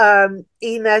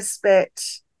E. Nesbit,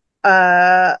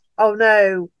 oh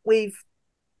no, we've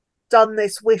done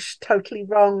this wish totally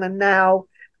wrong, and now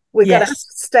we're gonna have to Yes.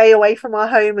 stay away from our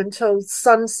home until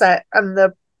sunset, and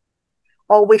the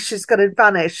our wish is going to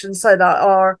vanish, and so that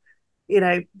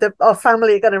our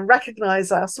family are going to recognize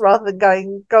us rather than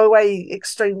going go away,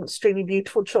 extremely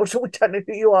beautiful children, we don't know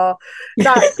who you are.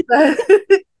 That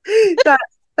that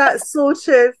that sort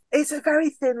of, it's a very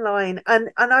thin line, and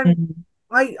Mhm.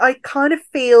 I kind of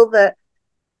feel that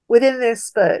within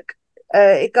this book,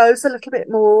 it goes a little bit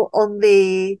more on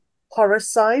the horror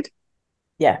side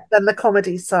Yeah. than the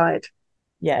comedy side.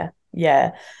 Yeah.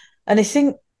 Yeah. And I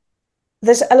think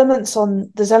there's elements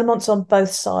on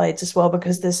both sides as well,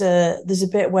 because there's a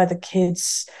bit where the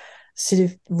kids sort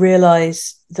of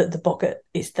realize that the boggart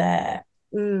is there,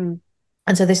 Mm,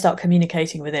 and so they start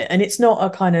communicating with it, and it's not a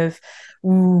kind of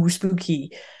ooh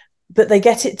spooky, but they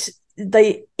get it.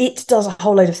 It does a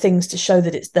whole load of things to show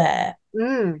that it's there,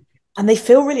 mm, and they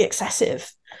feel really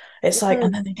excessive. It's like,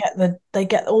 and mm. then they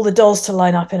get all the dolls to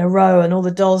line up in a row, and all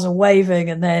the dolls are waving,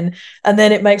 and then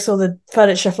it makes all the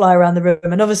furniture fly around the room.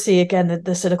 And obviously, again,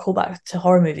 the sort of callback to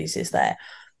horror movies is there.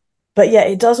 But yeah,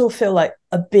 it does all feel like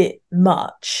a bit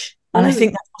much. And I Mm.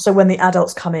 think that's also when the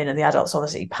adults come in, and the adults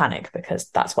obviously panic, because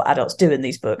that's what adults do in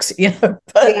these books, But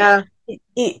Yeah.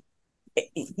 it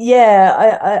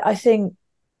yeah, I think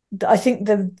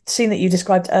the scene that you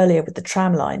described earlier with the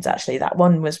tram lines, actually, that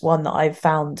one was one that I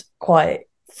found quite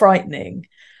frightening,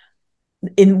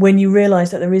 in when you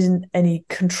realize that there isn't any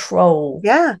control.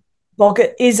 Yeah.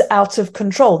 Boggart is out of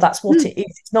control. That's what Mm. it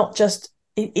is. It's not just,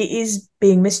 it is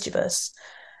being mischievous,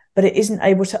 but it isn't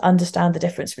able to understand the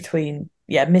difference between,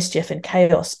 yeah, mischief and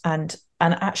chaos and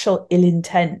an actual ill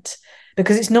intent,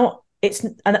 because it's not,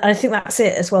 and I think that's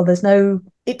it as well.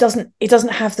 It doesn't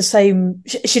have the same,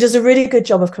 she does a really good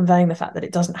job of conveying the fact that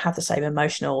it doesn't have the same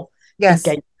emotional Yes.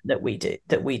 engagement that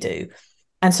we do.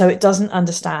 And so it doesn't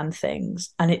understand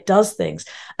things, and it does things.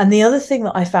 And the other thing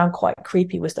that I found quite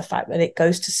creepy was the fact that it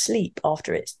goes to sleep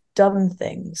after it's done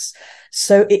things.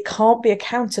 So it can't be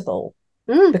accountable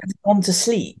Mm. because it's gone to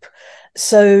sleep.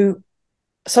 So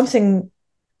something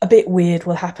a bit weird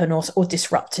will happen, or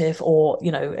disruptive, or,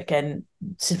 again,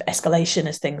 sort of escalation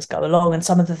as things go along. And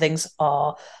some of the things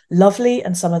are lovely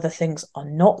and some of the things are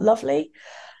not lovely.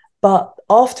 But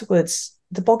afterwards,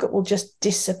 the boggart will just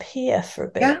disappear for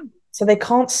a Yeah. bit. So they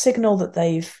can't signal that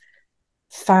they've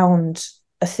found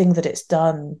a thing that it's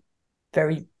done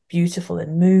very beautiful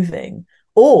and moving,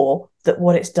 or that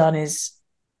what it's done is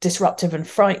disruptive and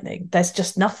frightening. There's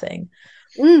just nothing.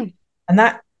 Mm. And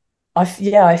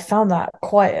I found that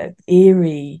quite an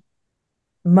eerie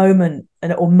moment,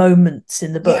 or moments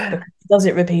in the book, Yeah. because it does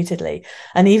it repeatedly.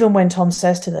 And even when Tom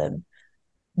says to them,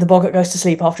 the boggart goes to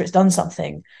sleep after it's done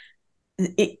something,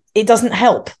 it doesn't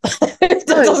help. It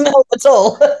No. doesn't help at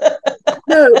all.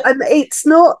 No, and it's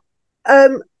not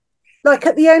um like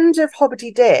at the end of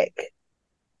Hobbity Dick,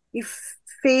 you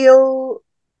feel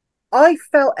I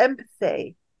felt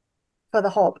empathy for the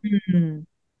Hob, Mm.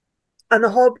 and the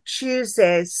Hob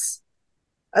chooses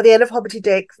at the end of Hobbity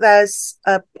Dick. There's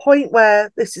a point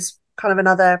where this is kind of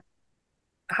another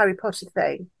Harry Potter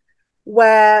thing,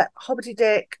 where Hobbity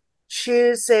Dick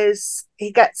chooses.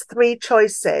 He gets three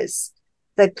choices.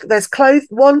 There's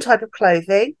one type of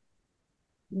clothing,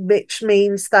 which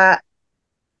means that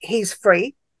he's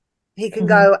free. He can Mhm.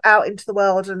 go out into the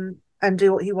world and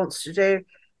do what he wants to do.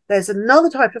 There's another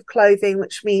type of clothing,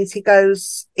 which means he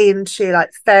goes into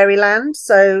like fairyland.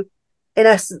 So in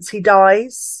essence, he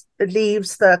dies,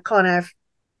 leaves the kind of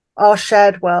our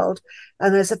shared world.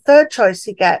 And there's a third choice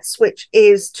he gets, which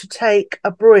is to take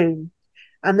a broom.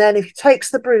 And then if he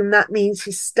takes the broom, that means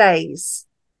he stays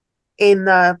in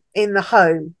the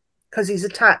home, because he's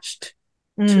attached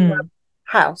to Mm. a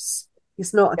house.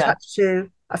 He's not Yeah. attached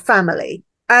to a family.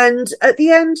 And at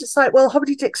the end, it's like, well,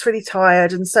 Hobbity Dick's really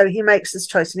tired, and so he makes this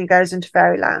choice and he goes into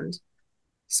fairyland.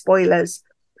 Spoilers.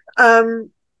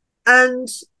 Um, and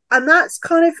that's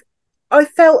kind of, I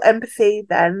felt empathy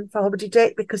then for Hobbity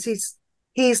Dick, because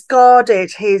he's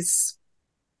guarded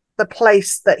the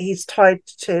place that he's tied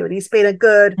to, and he's been a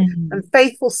good and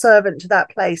faithful servant to that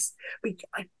place. But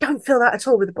I don't feel that at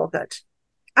all with the Boggart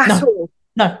at all.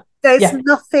 No. There's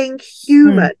nothing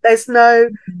human.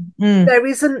 There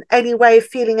isn't any way of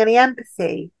feeling any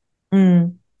empathy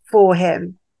for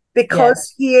him,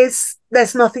 because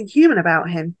there's nothing human about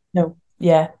him. No.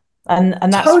 Yeah. And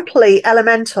that's totally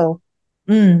elemental.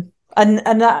 And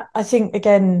that, I think,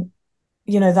 again,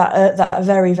 that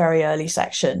very, very early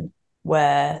section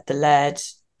where the laird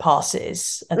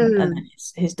passes and then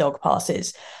his dog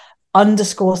passes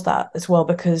underscores that as well,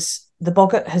 because the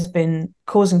Boggart has been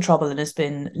causing trouble and has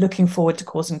been looking forward to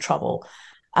causing trouble,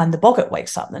 and the Boggart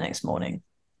wakes up the next morning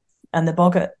and the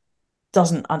Boggart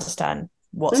doesn't understand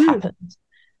what's happened,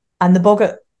 and the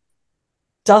Boggart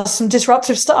does some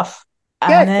disruptive stuff.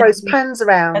 And throws pens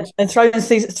around and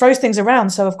throws things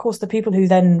around. So of course the people who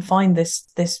then find this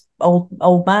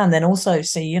old man then also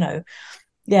see,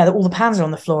 all the pans are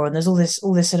on the floor and there's all this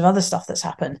sort of other stuff that's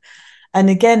happened. And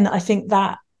again, I think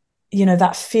that,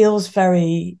 that feels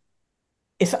very,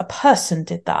 if a person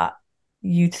did that,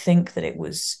 you'd think that it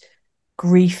was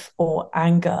grief or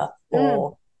anger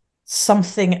or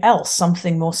something else,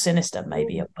 something more sinister,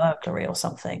 maybe a burglary or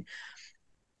something.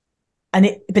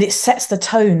 But it sets the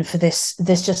tone for this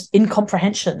just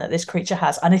incomprehension that this creature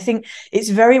has. And I think it's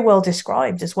very well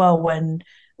described as well when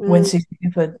Susan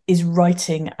Cooper is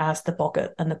writing as the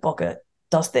Boggart, and the Boggart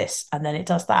does this and then it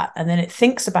does that, and then it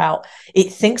thinks about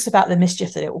the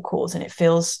mischief that it will cause, and it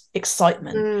feels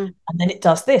excitement, and then it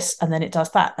does this and then it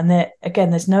does that, and there again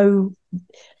there's no,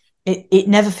 it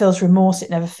never feels remorse, it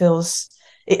never feels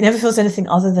anything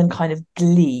other than kind of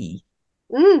glee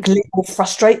or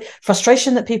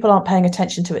frustration that people aren't paying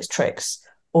attention to its tricks,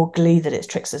 or glee that its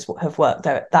tricks have worked.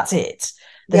 That's it.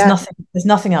 There's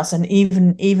nothing else. And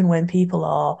even when people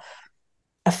are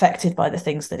affected by the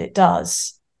things that it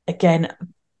does, again,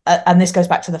 and this goes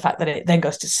back to the fact that it then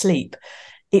goes to sleep,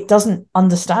 it doesn't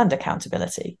understand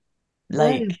accountability.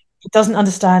 It doesn't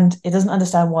understand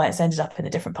why it's ended up in a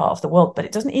different part of the world, but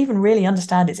it doesn't even really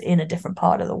understand it's in a different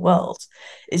part of the world.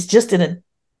 It's just in a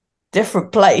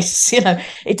different place.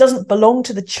 It doesn't belong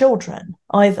to the children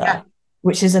either,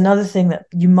 which is another thing that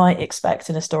you might expect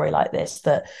in a story like this,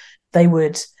 that they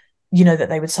would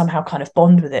somehow kind of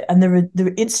bond with it. And there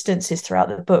are instances throughout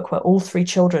the book where all three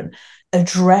children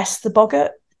address the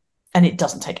Boggart and it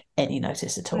doesn't take any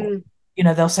notice at all.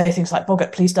 They'll say things like,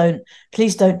 Boggart, please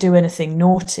don't do anything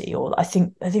naughty, or I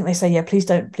think they say, I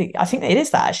think it is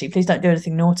that, actually, please don't do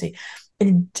anything naughty.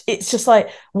 And it's just like,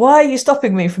 why are you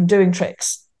stopping me from doing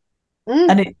tricks?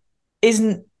 And it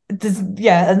isn't, and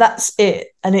that's it.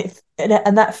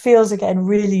 And that feels, again,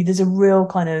 really, there's a real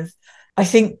kind of, I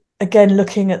think, again,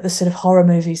 looking at the sort of horror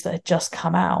movies that had just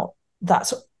come out,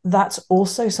 that's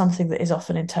also something that is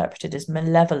often interpreted as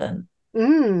malevolent.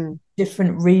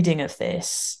 Different reading of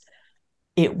this,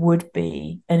 it would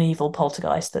be an evil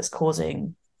poltergeist that's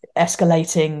causing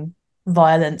escalating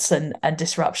violence and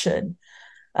disruption,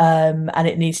 and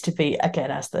it needs to be,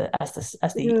 again, as the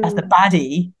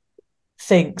baddie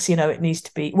thinks, it needs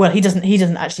to be, well, he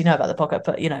doesn't actually know about the Boggart,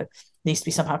 but needs to be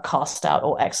somehow cast out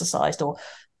or exorcised, or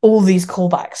all these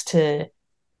callbacks to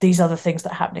these other things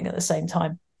that are happening at the same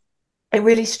time. It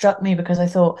really struck me because I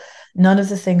thought none of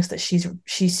the things that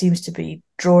she seems to be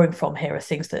drawing from here are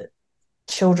things that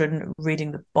children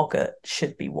reading the Boggart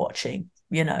should be watching,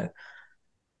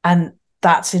 and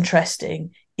that's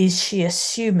interesting. Is she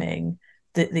assuming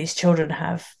that these children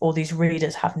have, or these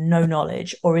readers have, no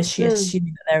knowledge, or is she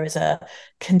assuming that there is a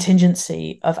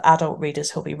contingency of adult readers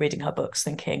who'll be reading her books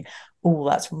thinking, oh,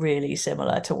 that's really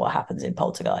similar to what happens in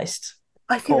Poltergeist?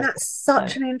 I think that's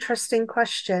such an interesting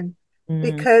question,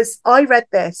 because I read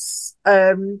this,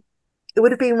 it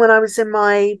would have been when I was in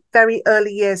my very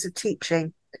early years of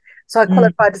teaching. So I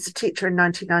qualified as a teacher in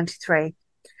 1993.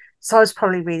 So I was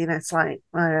probably reading this like,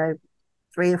 I don't know,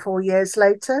 3 or 4 years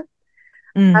later.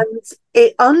 And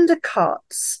it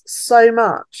undercuts so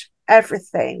much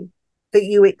everything that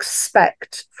you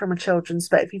expect from a children's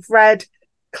book. If you've read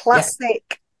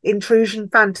classic intrusion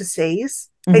fantasies,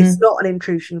 it's not an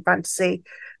intrusion fantasy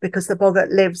because the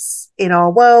Boggart lives in our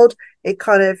world. It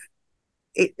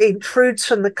intrudes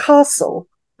from the castle,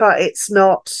 but it's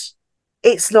not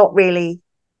really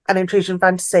an intrusion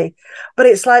fantasy. But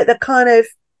it's like the kind of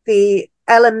the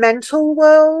elemental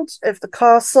world of the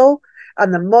castle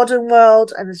and the modern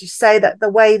world, and as you say, that the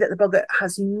way that the Boggart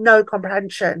has no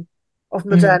comprehension of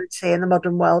modernity in the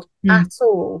modern world at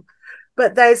all.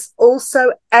 But there's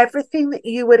also everything that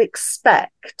you would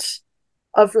expect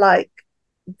of like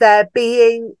there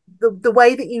being the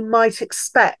way that you might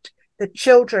expect the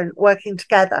children working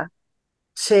together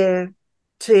to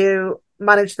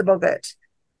manage the boggart.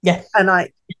 Yeah.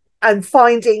 And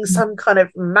finding some kind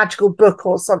of magical book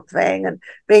or something and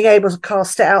being able to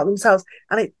cast it out themselves.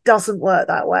 And it doesn't work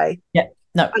that way. Yeah.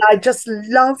 No. And I just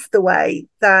love the way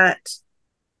that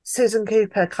Susan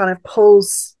Cooper kind of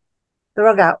pulls the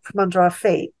rug out from under our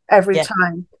feet every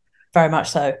time. Very much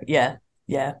so. Yeah.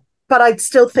 Yeah. But I'd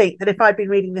still think that if I'd been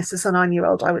reading this as a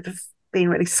 9-year-old, I would have been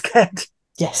really scared.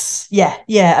 Yes. Yeah.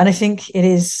 Yeah. And I think it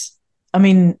is, I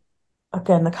mean,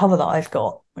 again, the cover that I've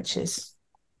got, which is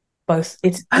both,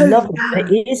 it's lovely,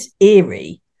 but it is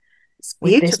eerie. It's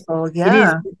beautiful,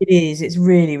 It is. It's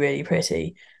really, really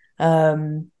pretty.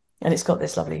 And it's got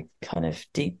this lovely kind of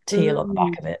deep teal on the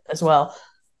back of it as well.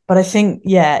 But I think,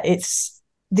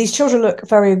 these children look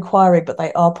very inquiring, but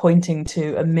they are pointing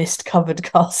to a mist-covered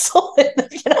castle.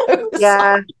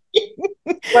 Yeah.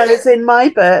 Whereas in my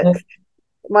book,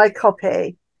 my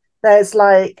copy, there's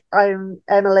like I'm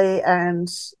Emily and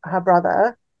her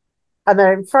brother, and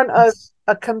they're in front of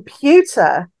a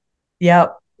computer. Yeah.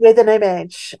 With an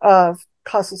image of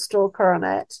Castle Stalker on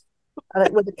it,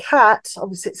 and with a cat.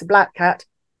 Obviously, it's a black cat,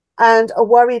 and a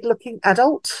worried-looking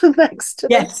adult next to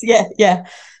them. Yes. Yeah.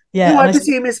 Who I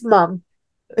presume is mum.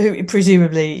 Who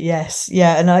presumably, yes,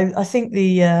 yeah, and I think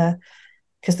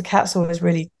because the cat's always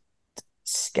really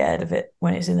scared of it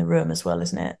when it's in the room as well,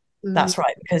 isn't it? That's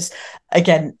right, because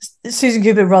again, Susan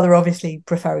Cooper rather obviously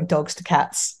preferring dogs to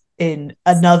cats in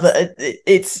another.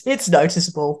 It's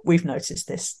noticeable. We've noticed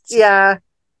this. Yeah,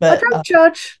 but I don't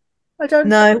judge. I don't.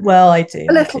 No, well, I do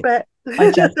a little bit. I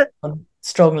judge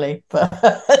strongly,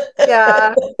 but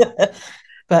yeah,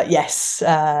 but yes,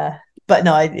 but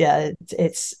no,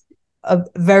 it's a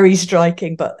very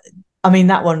striking, but I mean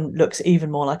that one looks even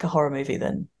more like a horror movie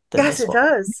than yes, this it one.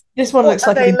 does. This one looks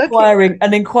like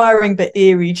an inquiring but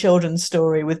eerie children's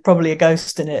story with probably a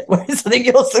ghost in it, whereas I think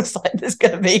yours looks like there's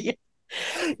going to be.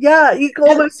 Yeah, you can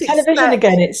almost television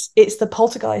again. It's the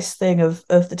poltergeist thing of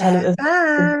the television.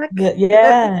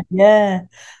 Yeah.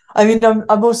 I mean,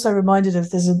 I'm also reminded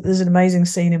of there's an amazing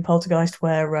scene in Poltergeist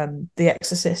where the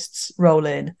exorcists roll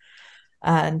in.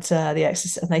 And the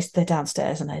exorcist, and they're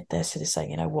downstairs, and they're sort of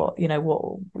saying,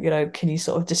 can you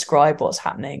sort of describe what's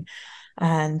happening?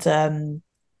 And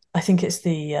I think it's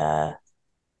the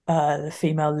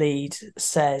female lead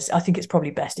says, I think it's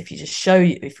probably best if you just show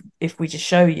you, if we just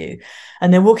show you.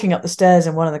 And they're walking up the stairs,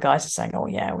 and one of the guys is saying, oh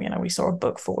yeah, we saw a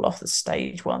book fall off the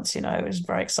stage once, it was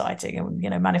very exciting,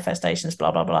 and manifestations,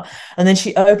 blah blah blah. And then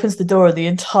she opens the door, and the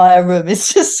entire room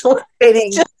is just sort of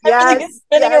spinning,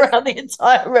 spinning around the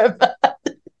entire room.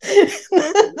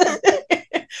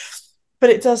 But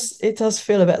it does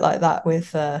feel a bit like that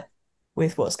with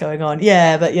what's going on.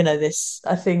 Yeah, but this,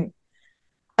 I think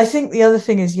the other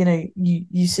thing is,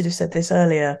 you sort of said this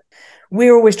earlier,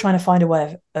 we're always trying to find a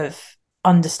way of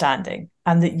understanding,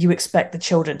 and that you expect the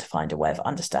children to find a way of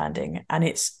understanding, and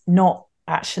it's not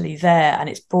actually there. And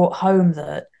it's brought home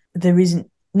that there isn't,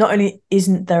 not only is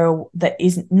there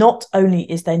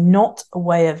not a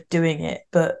way of doing it,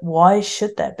 but why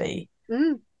should there be?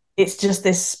 It's just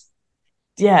this,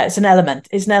 it's an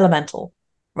elemental,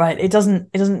 right? It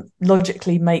doesn't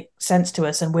logically make sense to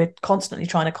us, and we're constantly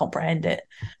trying to comprehend it.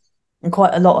 And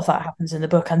quite a lot of that happens in the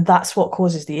book, and that's what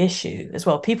causes the issue as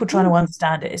well. People trying to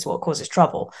understand it is what causes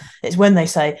trouble. It's when they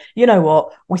say, you know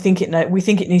what, we think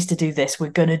it needs to do this, we're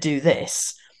going to do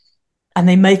this, and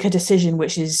they make a decision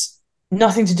which is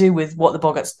nothing to do with what the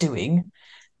boggart's doing,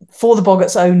 for the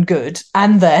boggart's own good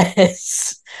and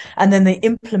theirs, and then they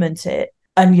implement it.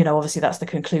 And obviously that's the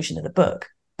conclusion of the book,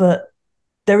 but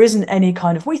there isn't any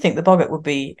kind of, we think the boggart would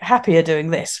be happier doing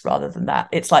this rather than that.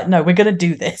 It's like, no, we're going to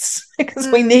do this because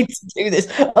we need to do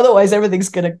this. Otherwise, everything's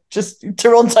going to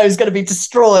Toronto's going to be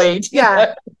destroyed.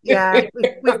 Yeah.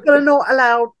 We've got to not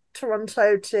allow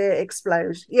Toronto to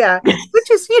explode. Yeah,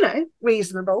 which is,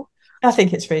 reasonable. I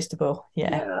think it's reasonable.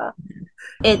 Yeah.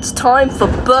 It's time for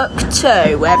book 2,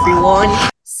 everyone.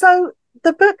 So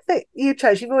the book that you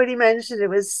chose, you've already mentioned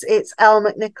it's Elle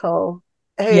McNichol.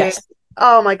 Yes.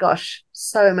 Oh my gosh,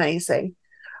 so amazing.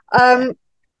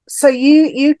 So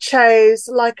you chose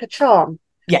Like a Charm.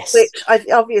 Yes. Which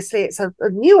obviously it's a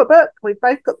newer book. We've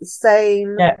both got the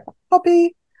same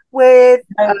copy with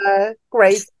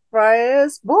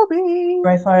Greyfriars Bobby.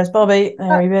 Greyfriars Bobby.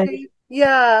 There we go.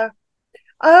 Yeah.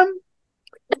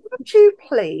 Would you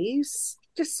please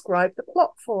describe the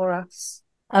plot for us?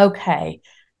 Okay.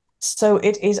 So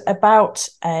it is about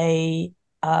a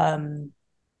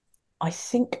I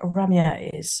think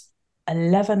Ramya is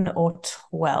 11 or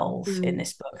 12 in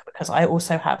this book, because I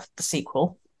also have the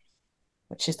sequel,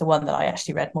 which is the one that I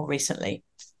actually read more recently.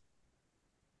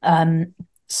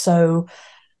 So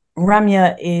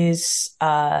Ramya is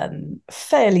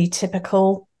fairly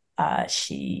typical.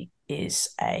 She is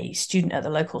a student at the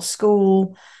local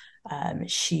school.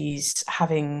 She's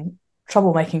having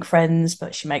trouble making friends,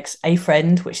 but she makes a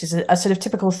friend, which is a sort of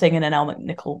typical thing in an Elle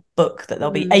McNichol book, that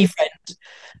there'll be a friend,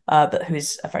 but who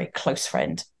is a very close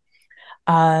friend.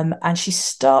 And she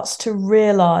starts to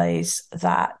realize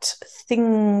that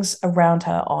things around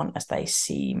her aren't as they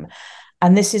seem.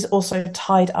 And this is also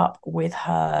tied up with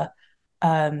her.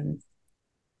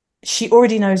 She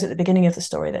already knows at the beginning of the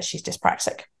story that she's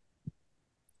dyspraxic,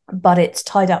 but it's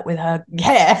tied up with her,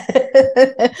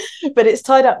 but it's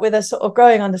tied up with a sort of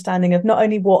growing understanding of not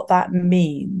only what that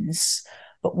means,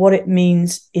 but what it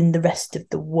means in the rest of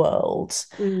the world.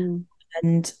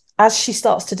 And as she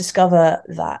starts to discover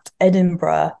that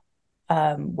Edinburgh,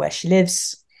 where she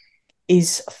lives,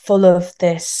 is full of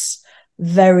this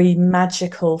very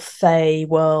magical fae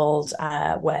world,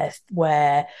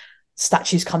 where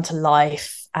statues come to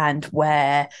life, and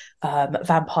where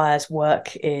vampires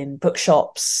work in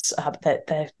bookshops.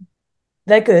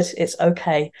 They're good. It's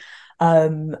okay.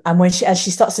 And as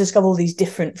she starts to discover all these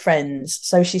different friends,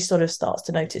 so she sort of starts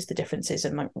to notice the differences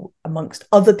amongst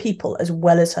other people as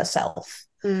well as herself.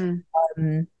 And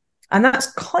that's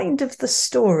kind of the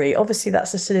story. Obviously,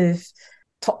 that's a sort of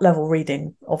top level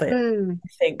reading of it, I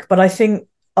think. But I think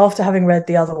after having read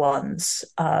the other ones,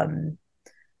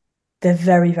 they're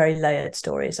very, very layered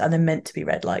stories, and they're meant to be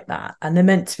read like that. And they're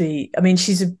meant to be, I mean,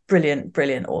 she's a brilliant,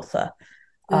 brilliant author.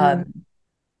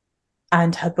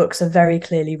 And her books are very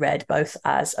clearly read both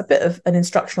as a bit of an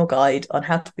instructional guide on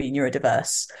how to be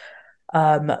neurodiverse.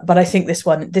 But I think this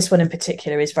one in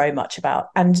particular is very much about,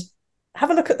 and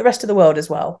have a look at the rest of the world as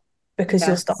well, because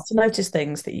you'll start to notice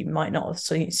things that you might not have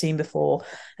seen before,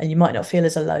 and you might not feel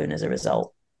as alone as a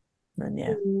result.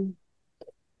 And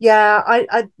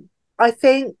I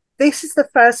think this is the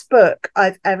first book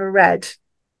I've ever read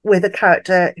with a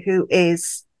character who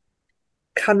is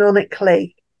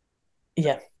canonically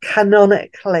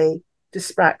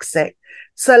dyspraxic.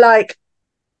 So like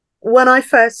when I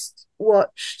first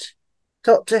watched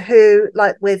Doctor Who,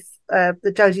 like with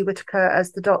the Jodie Whittaker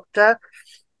as the Doctor,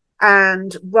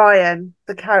 and Ryan,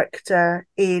 the character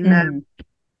in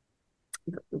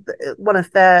one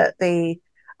of the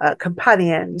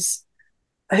companions,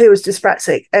 who was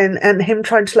dyspraxic, and him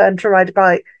trying to learn to ride a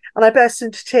bike, and I burst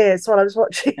into tears while I was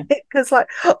watching it, because like,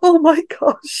 oh my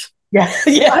gosh, I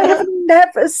have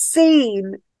never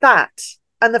seen that,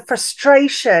 and the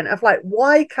frustration of like,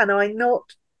 why can I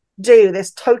not do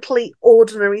this totally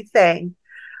ordinary thing?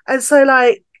 And so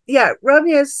like,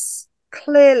 Ramia's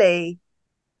clearly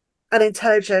an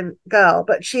intelligent girl,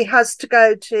 but she has to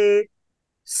go to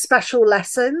special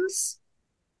lessons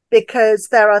because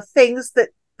there are things that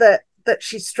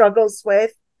she struggles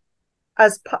with,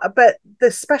 but the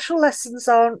special lessons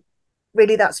aren't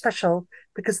really that special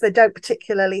because they don't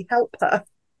particularly help her.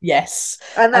 Yes.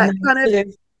 And that kind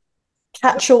of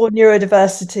catch-all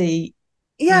neurodiversity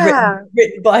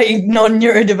written by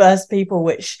non-neurodiverse people,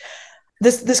 which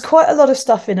there's quite a lot of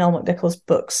stuff in Elle McNichol's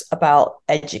books about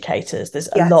educators. There's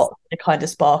a lot to kind of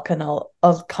spark, and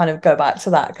I'll kind of go back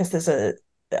to that, because there's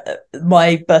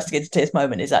my bursting into tears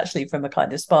moment is actually from a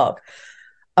kind of spark.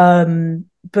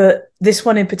 But this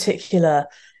one in particular,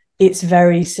 it's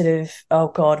very sort of, oh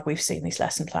God, we've seen these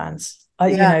lesson plans.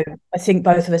 I think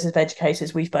both of us as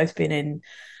educators, we've both been in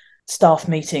staff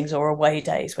meetings or away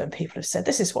days when people have said,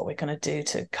 this is what we're going to do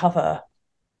to cover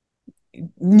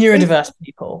neurodiverse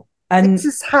people. And this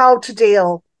is how to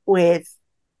deal with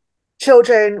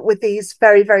children with these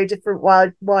very, very different,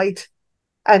 wide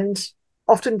and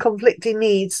often conflicting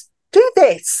needs. Do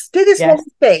this one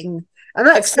thing. And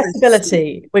that's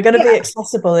accessibility. We're going to be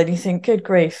accessible, and you think, good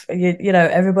grief, you know,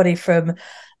 everybody from,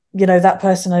 you know, that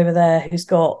person over there who's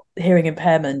got hearing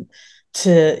impairment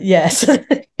to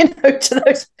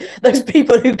to those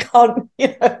people who can't,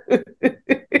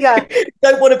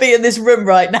 don't want to be in this room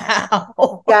right now.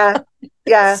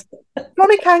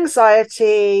 Chronic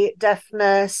anxiety,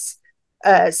 deafness,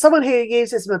 someone who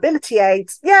uses mobility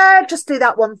aids, just do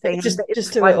that one thing. Just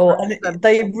do it all. And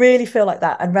they really feel like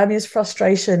that. And Ramia's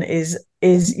frustration is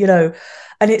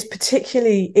and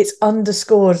it's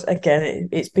underscored, again,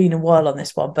 it's been a while on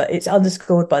this one, but it's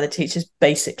underscored by the teachers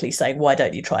basically saying, why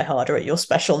don't you try harder at your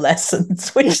special lessons?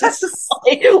 Which is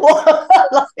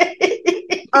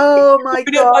oh my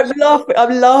god,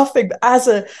 I'm laughing as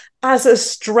a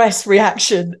stress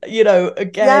reaction,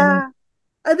 again.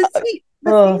 And the thing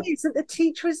is that the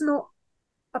teacher is not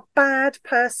a bad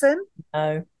person.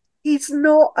 No, He's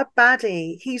not a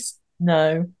baddie.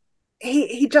 no.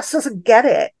 He just doesn't get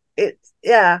it. It's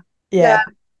yeah, yeah. Yeah.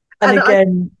 And And I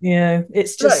again,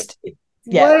 it's like, just,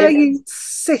 yeah, why are you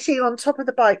sitting on top of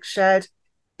the bike shed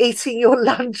eating your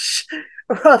lunch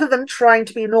rather than trying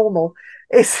to be normal?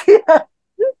 It's yeah,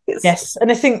 it's yes.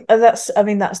 And I think that's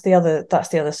the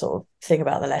other sort of thing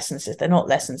about the lessons is they're not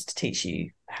lessons to teach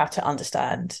you how to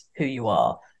understand who you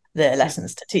are. They're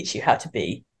lessons to teach you how to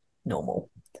be normal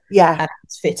yeah, and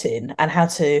fit in and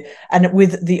and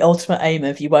with the ultimate aim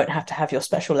of you won't have to have your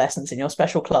special lessons in your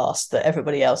special class that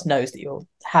everybody else knows that you're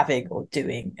having or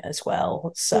doing as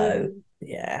well. So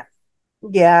yeah.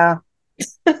 yeah,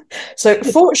 So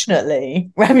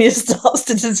fortunately, Ramia starts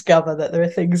to discover that there are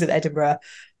things in Edinburgh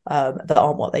that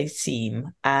aren't what they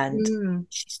seem, and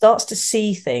she starts to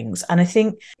see things. And I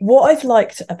think what I've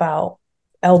liked about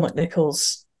Elle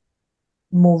McNichol's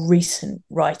more recent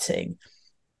writing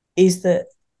is that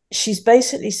she's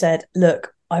basically said,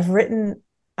 look, I've written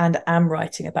and am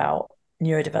writing about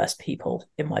neurodiverse people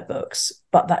in my books,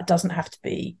 but that doesn't have to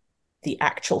be the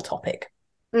actual topic.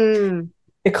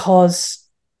 Because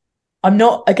I'm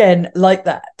not, again, like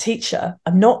that teacher,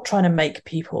 I'm not trying to make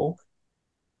people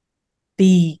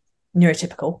be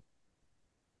neurotypical.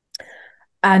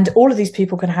 And all of these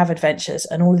people can have adventures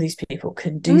and all of these people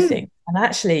can do things. And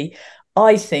actually,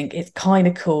 I think it's kind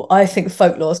of cool. I think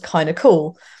folklore is kind of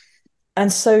cool. And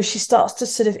so she starts to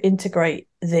sort of integrate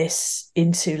this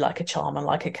into like a charm and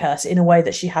like a curse in a way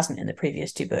that she hasn't in the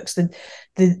previous two books.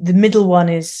 The middle one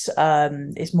is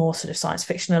more sort of science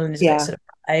fictional and is a bit sort of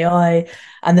AI,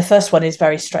 and the first one is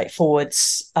very straightforward,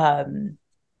 discussion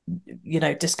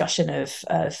of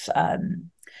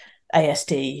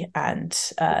ASD and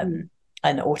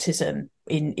autism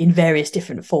in various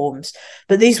different forms.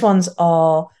 But these ones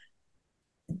are,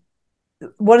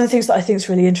 one of the things that I think is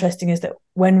really interesting is that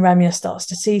when Ramya starts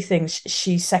to see things,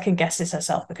 she second guesses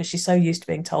herself because she's so used to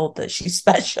being told that she's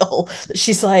special that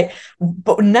she's like,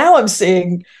 but now I'm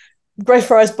seeing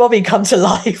Greyfriars Bobby come to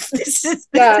life. This is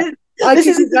I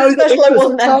didn't know that this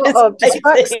was part of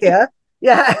dyspraxia.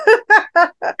 Yeah.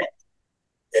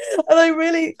 And I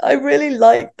really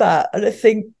like that. And I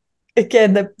think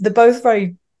again, they're both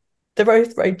very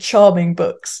charming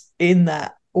books in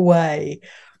that way.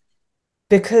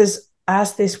 Because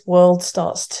as this world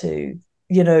starts to,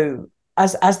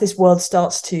 as this world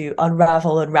starts to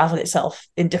unravel itself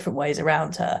in different ways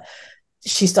around her,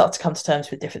 she starts to come to terms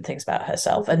with different things about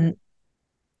herself. And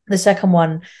the second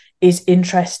one is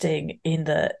interesting in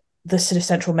the sort of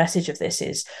central message of this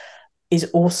is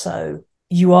also,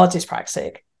 you are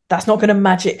dyspraxic. That's not going to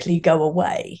magically go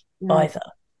away either.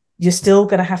 You're still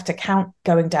going to have to count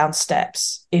going down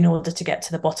steps in order to get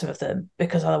to the bottom of them,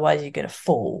 because otherwise you're going to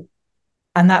fall.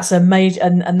 And that's a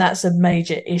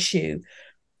major issue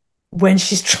when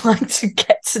she's trying to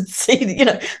get to see,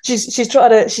 she's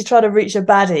trying to reach a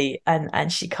baddie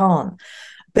and she can't.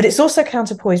 But it's also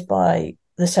counterpoised by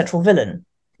the central villain,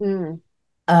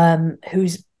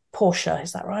 who's Portia,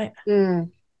 is that right?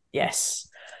 Yes.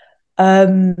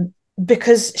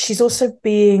 Because she's also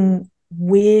being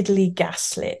weirdly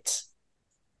gaslit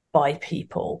by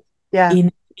people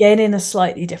in a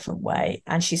slightly different way.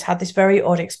 And she's had this very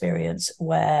odd experience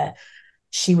where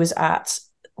she was at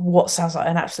what sounds like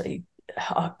an absolutely,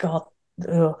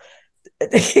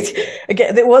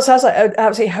 again, what sounds like an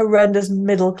absolutely horrendous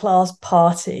middle-class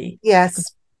party.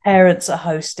 Yes. Parents are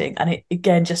hosting. And it,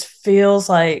 again, just feels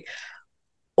like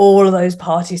all of those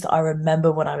parties that I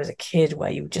remember when I was a kid, where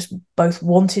you just both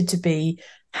wanted to be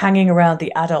hanging around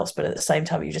the adults, but at the same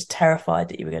time, you're just terrified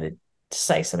that you were going to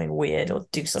say something weird or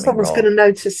do something Someone's wrong. going to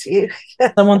notice you.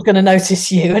 Someone's going to notice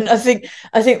you. And I think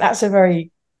that's a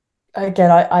very,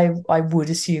 again, I would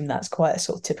assume that's quite a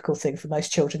sort of typical thing for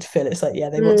most children to feel. It's like, yeah,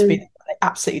 they want to be, they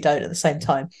absolutely don't at the same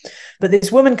time. But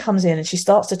this woman comes in and she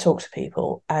starts to talk to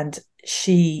people, and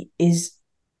she is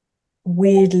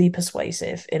weirdly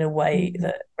persuasive in a way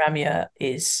that Ramya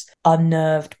is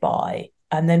unnerved by.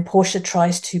 And then Portia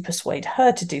tries to persuade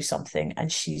her to do something, and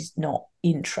she's not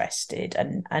interested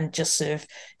and just sort of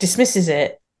dismisses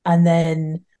it. And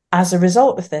then as a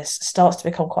result of this, starts to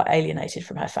become quite alienated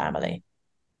from her family.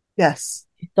 Yes.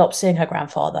 She stops seeing her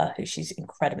grandfather, who she's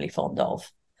incredibly fond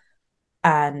of.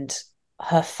 And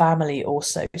her family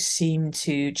also seem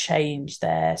to change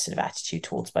their sort of attitude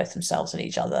towards both themselves and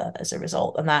each other as a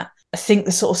result. And that, I think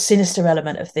the sort of sinister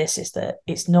element of this is that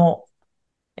it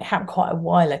happened quite a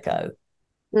while ago.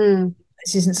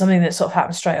 This isn't something that sort of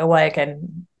happened straight away.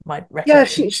 Again, my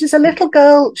recollection. Yeah, she's a little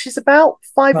girl. She's about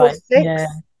 5 or 6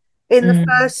 in the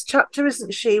first chapter,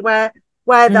 isn't she? Where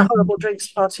the horrible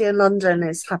drinks party in London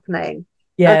is happening.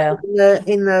 And Yeah,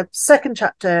 in the second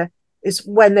chapter is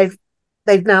when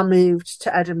they've now moved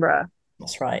to Edinburgh.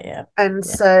 that's right. Yeah. And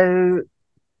Yeah. so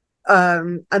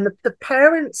and the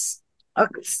parents are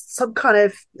some kind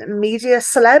of media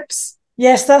celebs.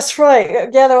 Yes, that's right.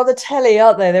 Yeah, they're on the telly,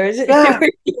 aren't they? There is Yeah.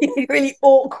 really, really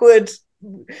awkward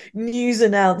news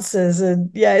announcers, and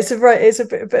yeah, it's a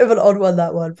bit of an odd one,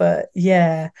 that one, but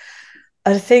yeah,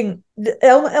 I think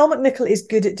Elle McNichol is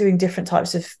good at doing different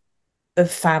types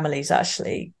of families.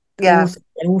 Actually, Yeah.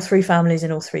 all three families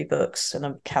in all three books, and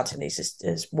I'm counting these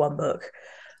as one book,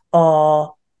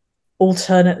 are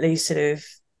alternately sort of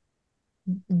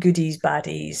goodies,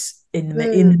 baddies in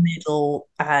the middle,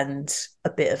 and a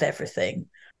bit of everything.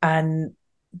 And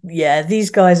yeah, these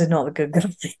guys are not the good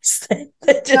guys.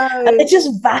 They're No.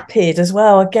 just vapid as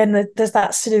well. Again, there's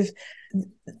that sort of,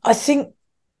 I think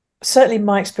certainly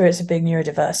my experience of being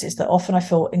neurodiverse is that often I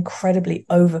feel incredibly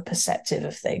over perceptive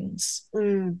of things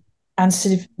Mm. and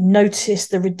sort of notice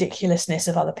the ridiculousness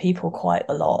of other people quite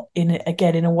a lot, in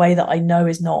a way that I know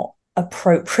is not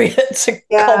appropriate to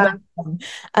Yeah. comment on.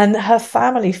 And her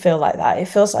family feel like that. It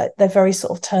feels like they're very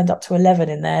sort of turned up to 11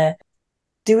 in they're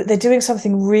doing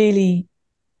something really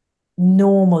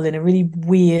normal in a really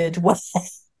weird way.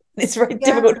 It's very Yeah.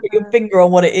 difficult to put your finger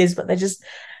on what it is, but they're just,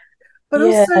 But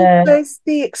yeah. also there's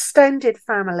the extended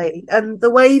family and the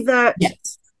way that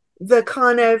Yes. the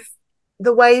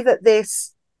way that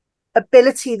this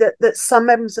ability that some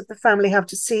members of the family have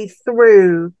to see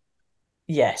through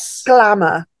Yes.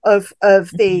 glamour of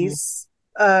Mhm. these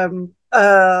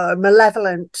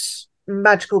malevolent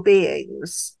magical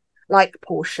beings like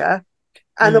Portia,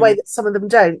 and the way Mm. that some of them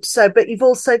don't. So, but you've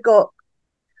also got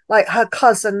like her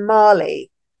cousin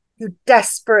Marley, who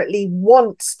desperately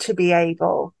wants to be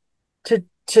able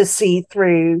to see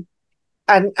through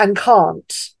and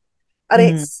can't.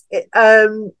 And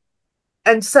Mm.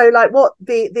 and so like what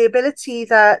the ability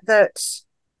that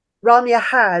Rania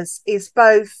has is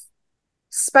both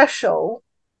special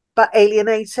but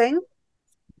alienating.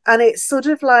 And it's sort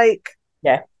of like,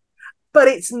 Yeah. but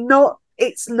it's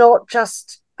not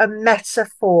just a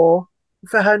metaphor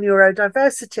for her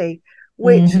neurodiversity,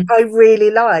 which Hmm. I really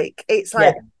like. It's Yeah.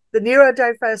 like the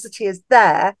neurodiversity is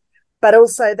there, but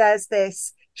also there's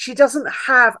this, she doesn't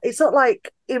have, it's not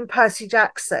like in Percy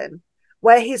Jackson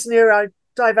where his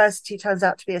neurodiversity turns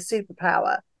out to be a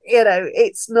superpower.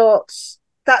 It's not,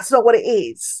 that's not what it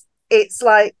is. It's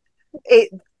like it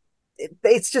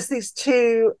it's just these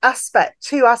two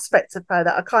aspects of her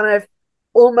that are kind of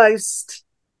almost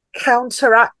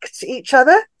counteract each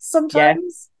other Yeah.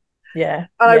 sometimes. Yeah.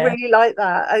 And I Yeah. really like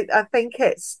that. I think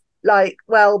it's like,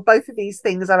 well, both of these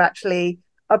things are actually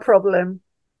a problem,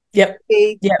 Yep. but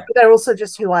Yep. they're also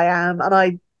just who I am, and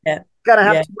I'm Yeah. gonna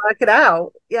have Yeah. to work it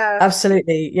out. Yeah.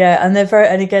 Absolutely. Yeah. And they're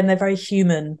very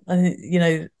human.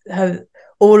 And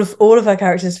all of her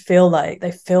characters feel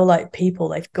like people.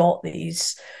 They've got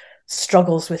these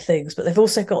struggles with things, but they've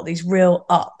also got these real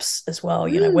ups as well.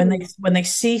 Mm. When they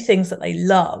see things that they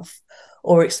love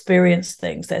or experience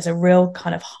things, there's a real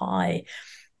kind of high.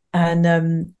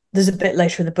 And there's a bit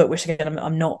later in the book, which again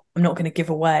I'm not going to give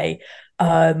away,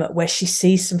 where she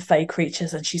sees some fey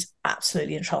creatures and she's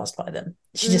absolutely entranced by them.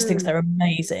 She just thinks Mm. they're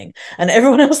amazing, and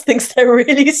everyone else thinks they're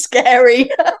really scary.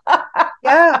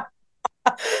 Yeah.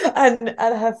 And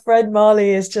her friend Marley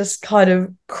is just kind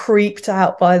of creeped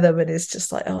out by them and is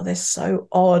just like, oh, they're so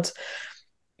odd.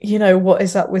 What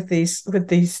is up with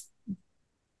these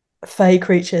fey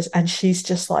creatures? And she's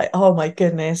just like, oh my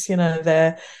goodness,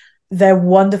 they're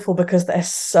wonderful because they're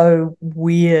so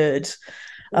weird.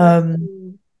 Um,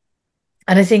 Mm.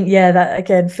 and I think, yeah, that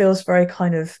again feels very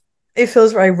kind of, it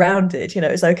feels very rounded.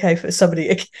 It's okay for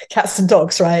somebody, cats and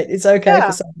dogs, right? It's okay for Yeah.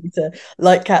 somebody to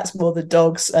like cats more than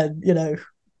dogs, and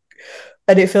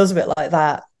and it feels a bit like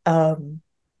that. And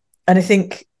I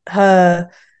think I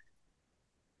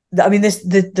mean,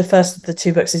 the first of the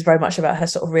two books is very much about her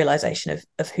sort of realization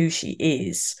of who she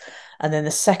is, and then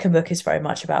the second book is very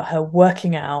much about her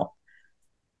working out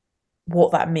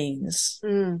what that means.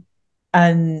 Mm.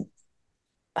 And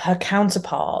her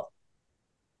counterpart,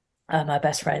 my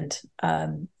best friend,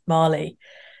 Marley,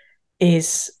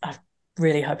 I'm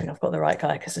really hoping I've got the right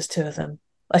guy because there's two of them.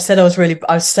 I said I was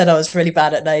really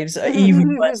bad at names,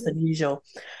 even worse than usual.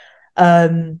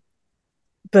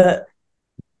 But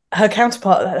her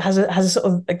counterpart has a sort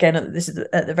of, again, this is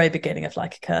at the very beginning of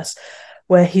Like a Curse,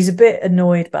 where he's a bit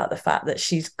annoyed about the fact that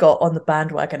she's got on the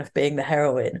bandwagon of being the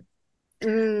heroine.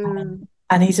 Mm.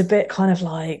 And he's a bit kind of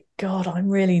like, God, I'm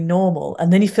really normal.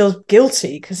 And then he feels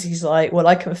guilty because he's like, well,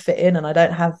 I can fit in and I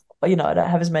don't have you know, I don't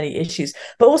have as many issues,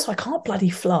 but also I can't bloody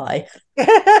fly.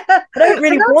 I don't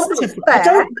really want to fly. I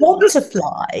don't want to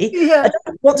fly. Yeah. I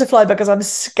don't want to fly because I'm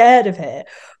scared of it.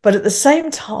 But at the same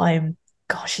time,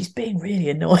 gosh, she's being really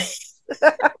annoying.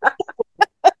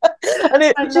 And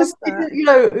it just, you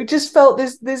know, it just felt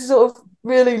this sort of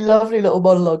really lovely little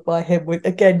monologue by him, which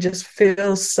again just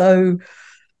feels so.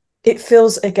 It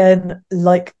feels again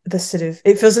like the sort of.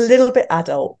 It feels a little bit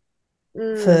adult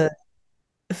for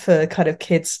kind of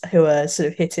kids who are sort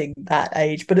of hitting that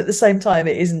age, but at the same time,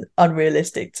 it isn't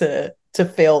unrealistic to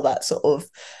feel that sort of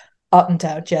up and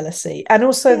down jealousy, and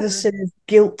also the sort of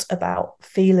guilt about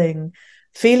feeling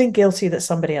guilty that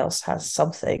somebody else has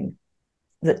something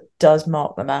that does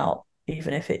mark them out,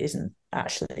 even if it isn't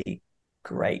actually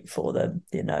great for them,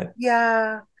 you know.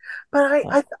 Yeah, but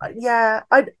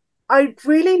I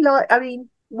really like. I mean,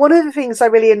 one of the things I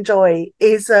really enjoy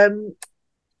is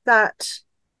that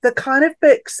the kind of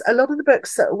books, a lot of the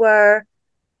books that were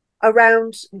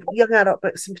around, young adult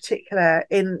books in particular,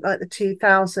 in like the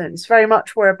 2000s, very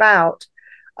much were about,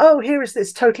 oh, here is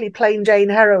this totally plain Jane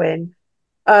heroine,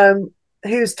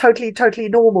 who's totally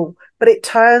normal, but it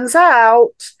turns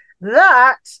out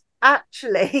that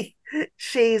actually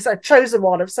she's a chosen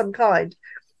one of some kind.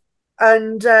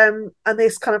 And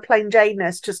this kind of plain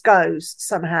Janeness just goes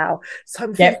somehow. So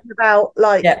I'm thinking about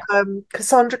like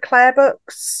Cassandra Clare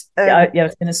books. I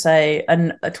was going to say,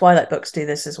 and Twilight books do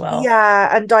this as well.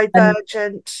 Yeah, and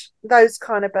Divergent, those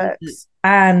kind of books.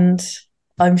 And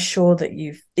I'm sure that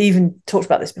you've even talked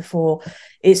about this before.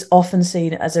 It's often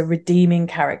seen as a redeeming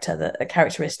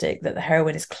characteristic that the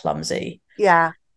heroine is clumsy. Yeah.